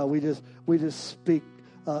 Lord God, we just speak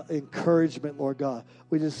encouragement, Lord God.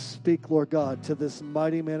 We just speak, Lord God, to this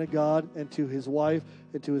mighty man of God and to his wife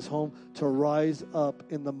and to his home to rise up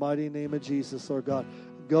in the mighty name of Jesus, Lord God.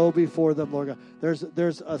 Go before them, Lord God.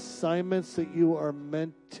 There's assignments that you are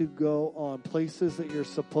meant to go on, places that you're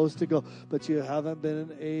supposed to go, but you haven't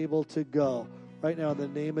been able to go. Right now, in the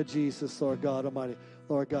name of Jesus, Lord God Almighty,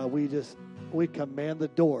 Lord God, we command the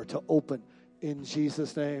door to open in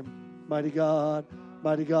Jesus' name. Mighty God,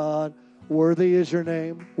 worthy is your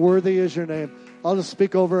name. Worthy is your name. I'll just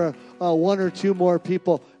speak over one or two more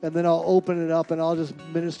people, and then I'll open it up, and I'll just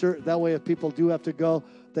minister. That way, if people do have to go,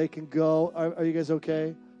 they can go. Are you guys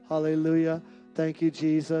okay? Hallelujah. Thank you,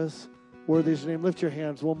 Jesus. Worthy is your name. Lift your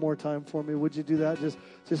hands one more time for me. Would you do that?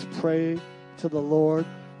 Just pray to the Lord.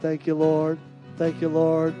 Thank you, Lord. Thank you,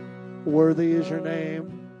 Lord. Worthy is your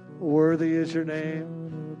name. Worthy is your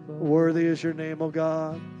name. Worthy is your name, oh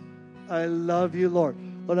God. I love you, Lord.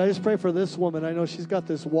 Lord, I just pray for this woman. I know she's got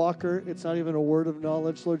this walker. It's not even a word of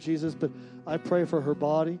knowledge, Lord Jesus, but I pray for her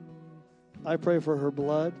body. I pray for her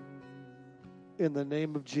blood. In the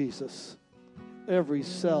name of Jesus. Every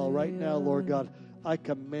cell right now, Lord God, I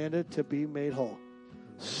command it to be made whole.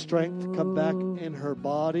 Strength come back in her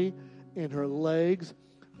body, in her legs,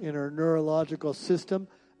 in her neurological system,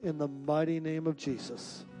 in the mighty name of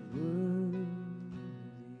Jesus.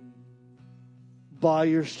 By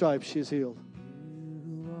your stripes, she is healed.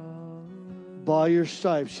 By your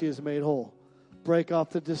stripes, she is made whole. Break off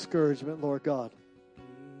the discouragement, Lord God.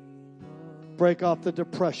 Break off the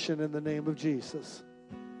depression in the name of Jesus.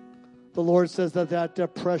 The Lord says that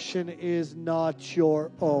depression is not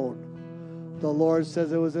your own. The Lord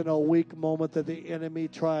says it was in a weak moment that the enemy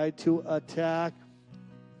tried to attack.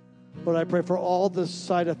 Lord, I pray for all the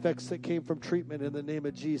side effects that came from treatment in the name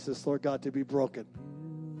of Jesus, Lord God, to be broken.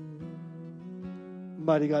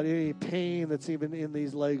 Mighty God, any pain that's even in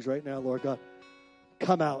these legs right now, Lord God,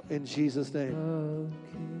 come out in Jesus' name.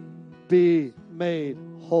 be made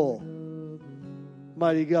whole.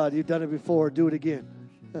 Mighty God, you've done it before. Do it again.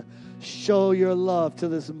 Show your love to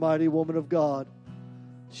this mighty woman of God.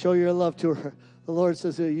 Show your love to her. The Lord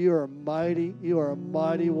says that you are mighty. You are a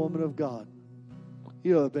mighty woman of God.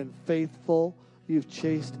 You have been faithful. You've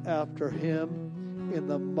chased after him. In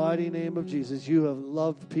the mighty name of Jesus, you have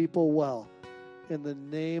loved people well. In the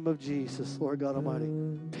name of Jesus, Lord God Almighty,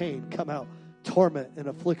 pain, come out. Torment and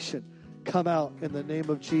affliction, come out in the name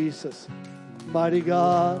of Jesus. Mighty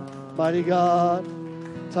God,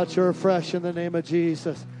 touch her afresh in the name of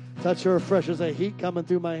Jesus. Touch her afresh. There's a heat coming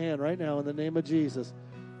through my hand right now in the name of Jesus.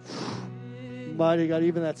 Mighty God,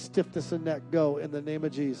 even that stiffness in neck, go in the name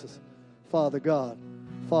of Jesus. Father God,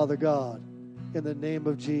 in the name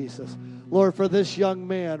of Jesus. Lord, for this young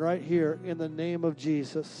man right here, in the name of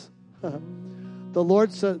Jesus. The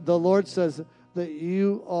Lord says that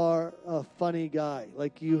you are a funny guy.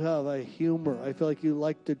 Like you have a humor. I feel like you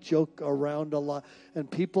like to joke around a lot. And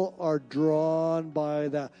people are drawn by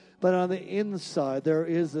that. But on the inside, there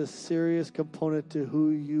is a serious component to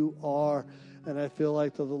who you are. And I feel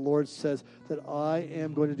like the Lord says that I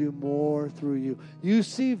am going to do more through you. You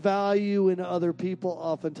see value in other people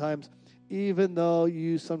oftentimes, even though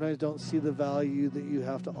you sometimes don't see the value that you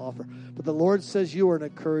have to offer. But the Lord says you are an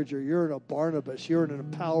encourager, you're a Barnabas, you're an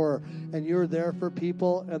empowerer, and you're there for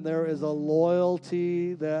people, and there is a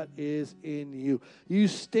loyalty that is in you. You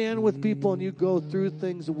stand with people and you go through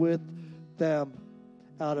things with them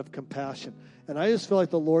out of compassion. And I just feel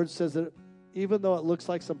like the Lord says that even though it looks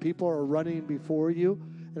like some people are running before you,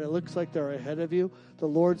 and it looks like they're ahead of you, the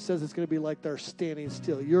Lord says it's going to be like they're standing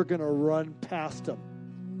still. You're going to run past them.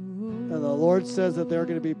 And the Lord says that they're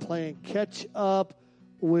going to be playing catch up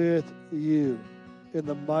with you in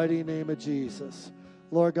the mighty name of Jesus.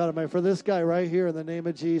 Lord God Almighty, for this guy right here in the name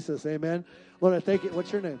of Jesus, amen. Lord, I thank you.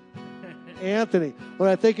 What's your name? Anthony.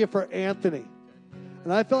 Lord, I thank you for Anthony.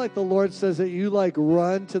 And I feel like the Lord says that you like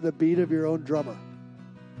run to the beat of your own drummer.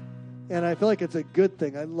 And I feel like it's a good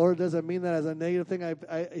thing. Lord doesn't mean that as a negative thing.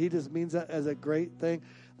 He just means that as a great thing.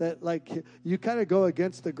 That like you kind of go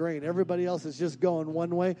against the grain. Everybody else is just going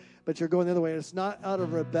one way, but you're going the other way. And it's not out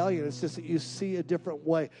of rebellion. It's just that you see a different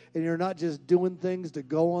way. And you're not just doing things to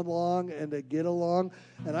go along and to get along.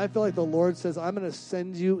 And I feel like the Lord says, I'm going to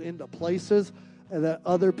send you into places and that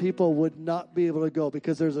other people would not be able to go,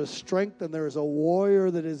 because there's a strength and there is a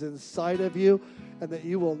warrior that is inside of you, and that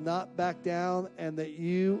you will not back down, and that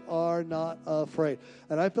you are not afraid.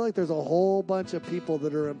 And I feel like there's a whole bunch of people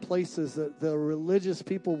that are in places that the religious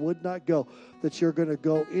people would not go, that you're going to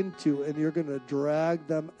go into, and you're going to drag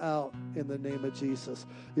them out in the name of Jesus.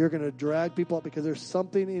 You're going to drag people out because there's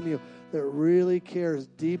something in you that really cares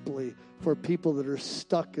deeply for people that are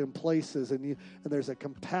stuck in places, and there's a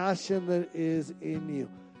compassion that is in you,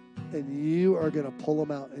 and you are going to pull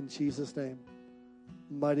them out in Jesus' name.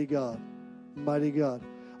 Mighty God. Mighty God.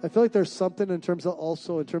 I feel like there's something in terms of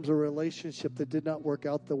relationship that did not work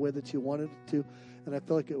out the way that you wanted it to. And I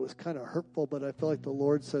feel like it was kind of hurtful, but I feel like the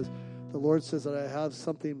Lord says that I have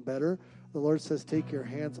something better. The Lord says, take your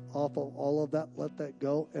hands off of all of that, let that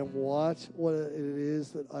go, and watch what it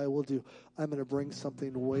is that I will do. I'm going to bring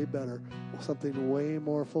something way better, something way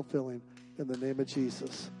more fulfilling in the name of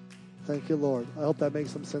Jesus. Thank you, Lord. I hope that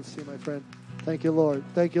makes some sense to you, my friend. Thank you, Lord.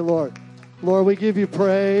 Thank you, Lord. Lord, we give you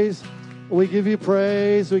praise. We give you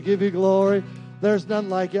praise. We give you glory. There's none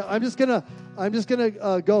like you. I'm just gonna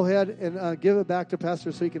go ahead and give it back to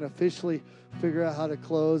Pastor so he can officially figure out how to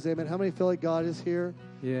close. Amen. How many feel like God is here?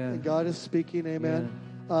 Yeah. And God is speaking. Amen.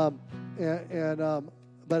 Yeah.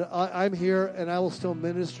 But I'm here, and I will still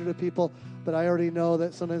minister to people. But I already know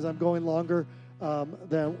that sometimes I'm going longer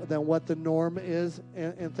than what the norm is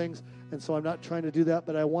and things. And so I'm not trying to do that.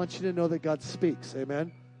 But I want you to know that God speaks.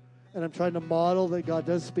 Amen. And I'm trying to model that God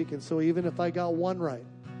does speak. And so even if I got one right,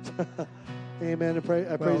 amen. I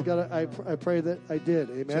praise God. I pray that I did.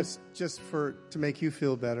 Amen. Just to make you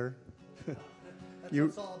feel better. That's what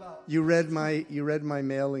it's all about. You read my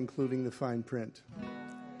mail, including the fine print.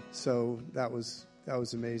 So that was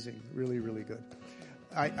amazing. Really, really good.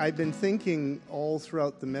 I've been thinking all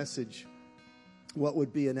throughout the message what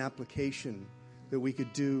would be an application that we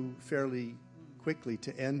could do fairly quickly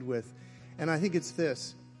to end with. And I think it's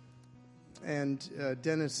this. And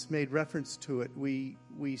Dennis made reference to it. We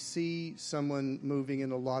see someone moving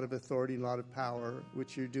in a lot of authority, a lot of power,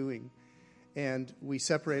 which you're doing, and we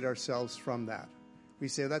separate ourselves from that. We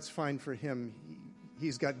say, that's fine for him.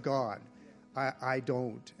 He's got God. I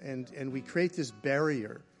don't. And we create this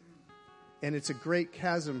barrier, and it's a great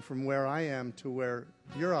chasm from where I am to where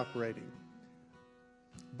you're operating.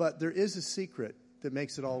 But there is a secret that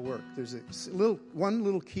makes it all work. There's one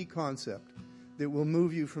little key concept. that will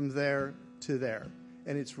move you from there to there.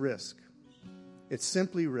 And it's risk. It's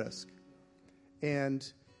simply risk.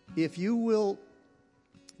 And if you will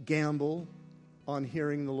gamble on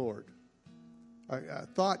hearing the Lord, a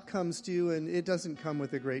thought comes to you, and it doesn't come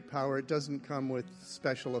with a great power. It doesn't come with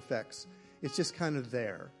special effects. It's just kind of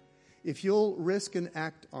there. If you'll risk and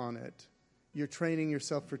act on it, you're training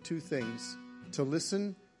yourself for two things: to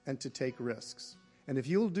listen and to take risks. And if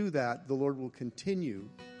you'll do that, the Lord will continue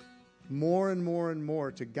more and more and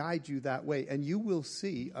more to guide you that way. And you will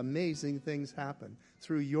see amazing things happen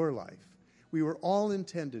through your life. We were all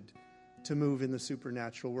intended to move in the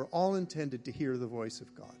supernatural. We're all intended to hear the voice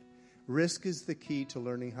of God. Risk is the key to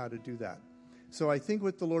learning how to do that. So I think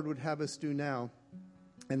what the Lord would have us do now,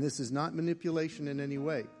 and this is not manipulation in any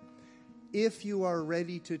way, if you are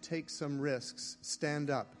ready to take some risks, stand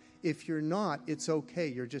up. If you're not, it's okay.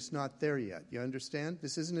 You're just not there yet. You understand?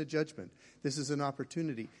 This isn't a judgment. This is an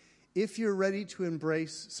opportunity. If you're ready to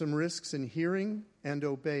embrace some risks in hearing and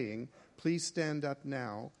obeying, please stand up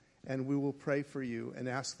now, and we will pray for you and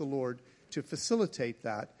ask the Lord to facilitate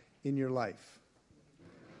that in your life.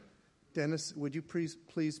 Dennis, would you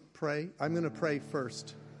please pray? I'm going to pray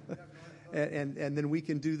first. and then we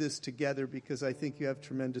can do this together, because I think you have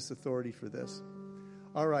tremendous authority for this.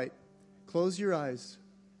 All right. Close your eyes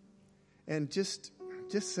and just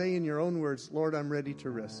say in your own words, Lord, I'm ready to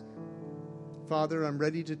risk. Father, I'm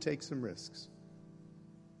ready to take some risks.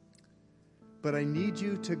 But I need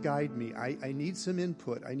you to guide me. I need some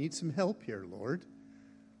input. I need some help here, Lord.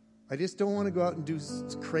 I just don't want to go out and do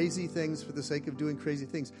crazy things for the sake of doing crazy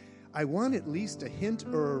things. I want at least a hint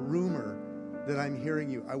or a rumor that I'm hearing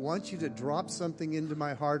you. I want you to drop something into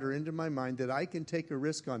my heart or into my mind that I can take a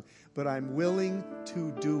risk on, but I'm willing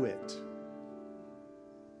to do it.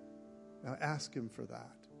 Now ask him for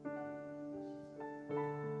that.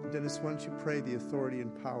 Dennis, why don't you pray the authority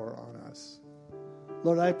and power on us?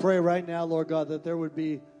 Lord, I pray right now, Lord God, that there would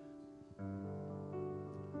be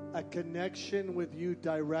a connection with you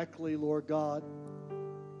directly, Lord God,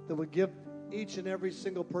 that would give each and every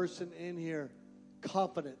single person in here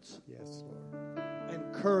confidence, yes, Lord,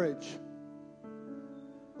 and courage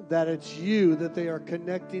that it's you that they are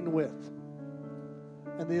connecting with,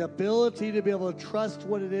 and the ability to be able to trust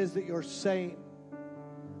what it is that you're saying.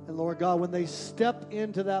 And Lord God, when they step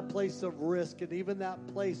into that place of risk and even that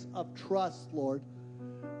place of trust, Lord,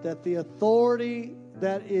 that the authority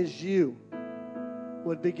that is you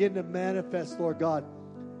would begin to manifest, Lord God,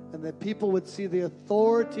 and that people would see the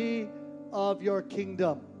authority of your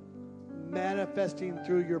kingdom manifesting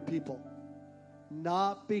through your people.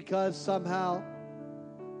 Not because somehow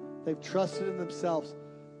they've trusted in themselves,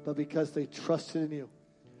 but because they trusted in you.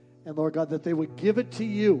 And Lord God, that they would give it to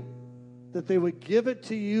you, that they would give it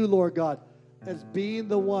to you, Lord God, as being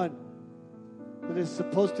the one that is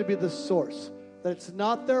supposed to be the source. That it's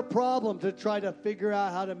not their problem to try to figure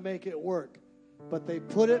out how to make it work, but they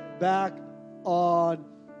put it back on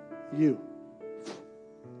you.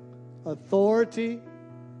 Authority,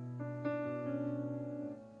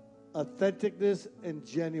 authenticness, and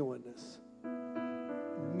genuineness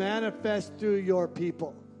manifest through your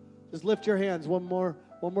people. Just lift your hands one more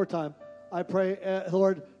time. I pray,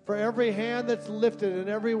 Lord, for every hand that's lifted and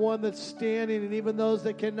everyone that's standing and even those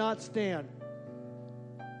that cannot stand.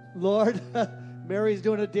 Lord, Mary's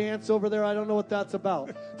doing a dance over there. I don't know what that's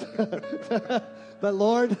about. But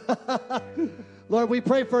Lord, Lord, we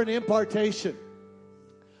pray for an impartation,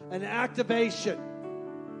 an activation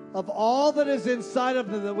of all that is inside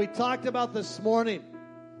of them that we talked about this morning.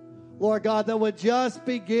 Lord God, that would just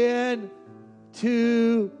begin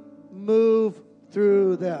to move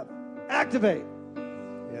through them. Activate.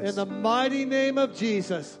 Yes. In the mighty name of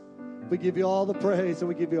Jesus, we give you all the praise and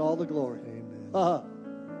we give you all the glory. Amen.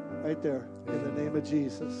 Right there, in the name of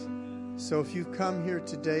Jesus. So if you've come here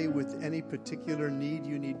today with any particular need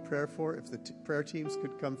you need prayer for, if the prayer teams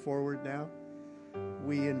could come forward now,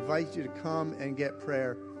 we invite you to come and get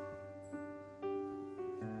prayer.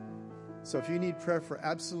 So if you need prayer for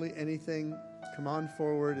absolutely anything, come on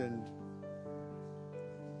forward, and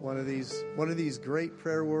one of these great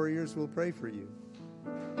prayer warriors will pray for you.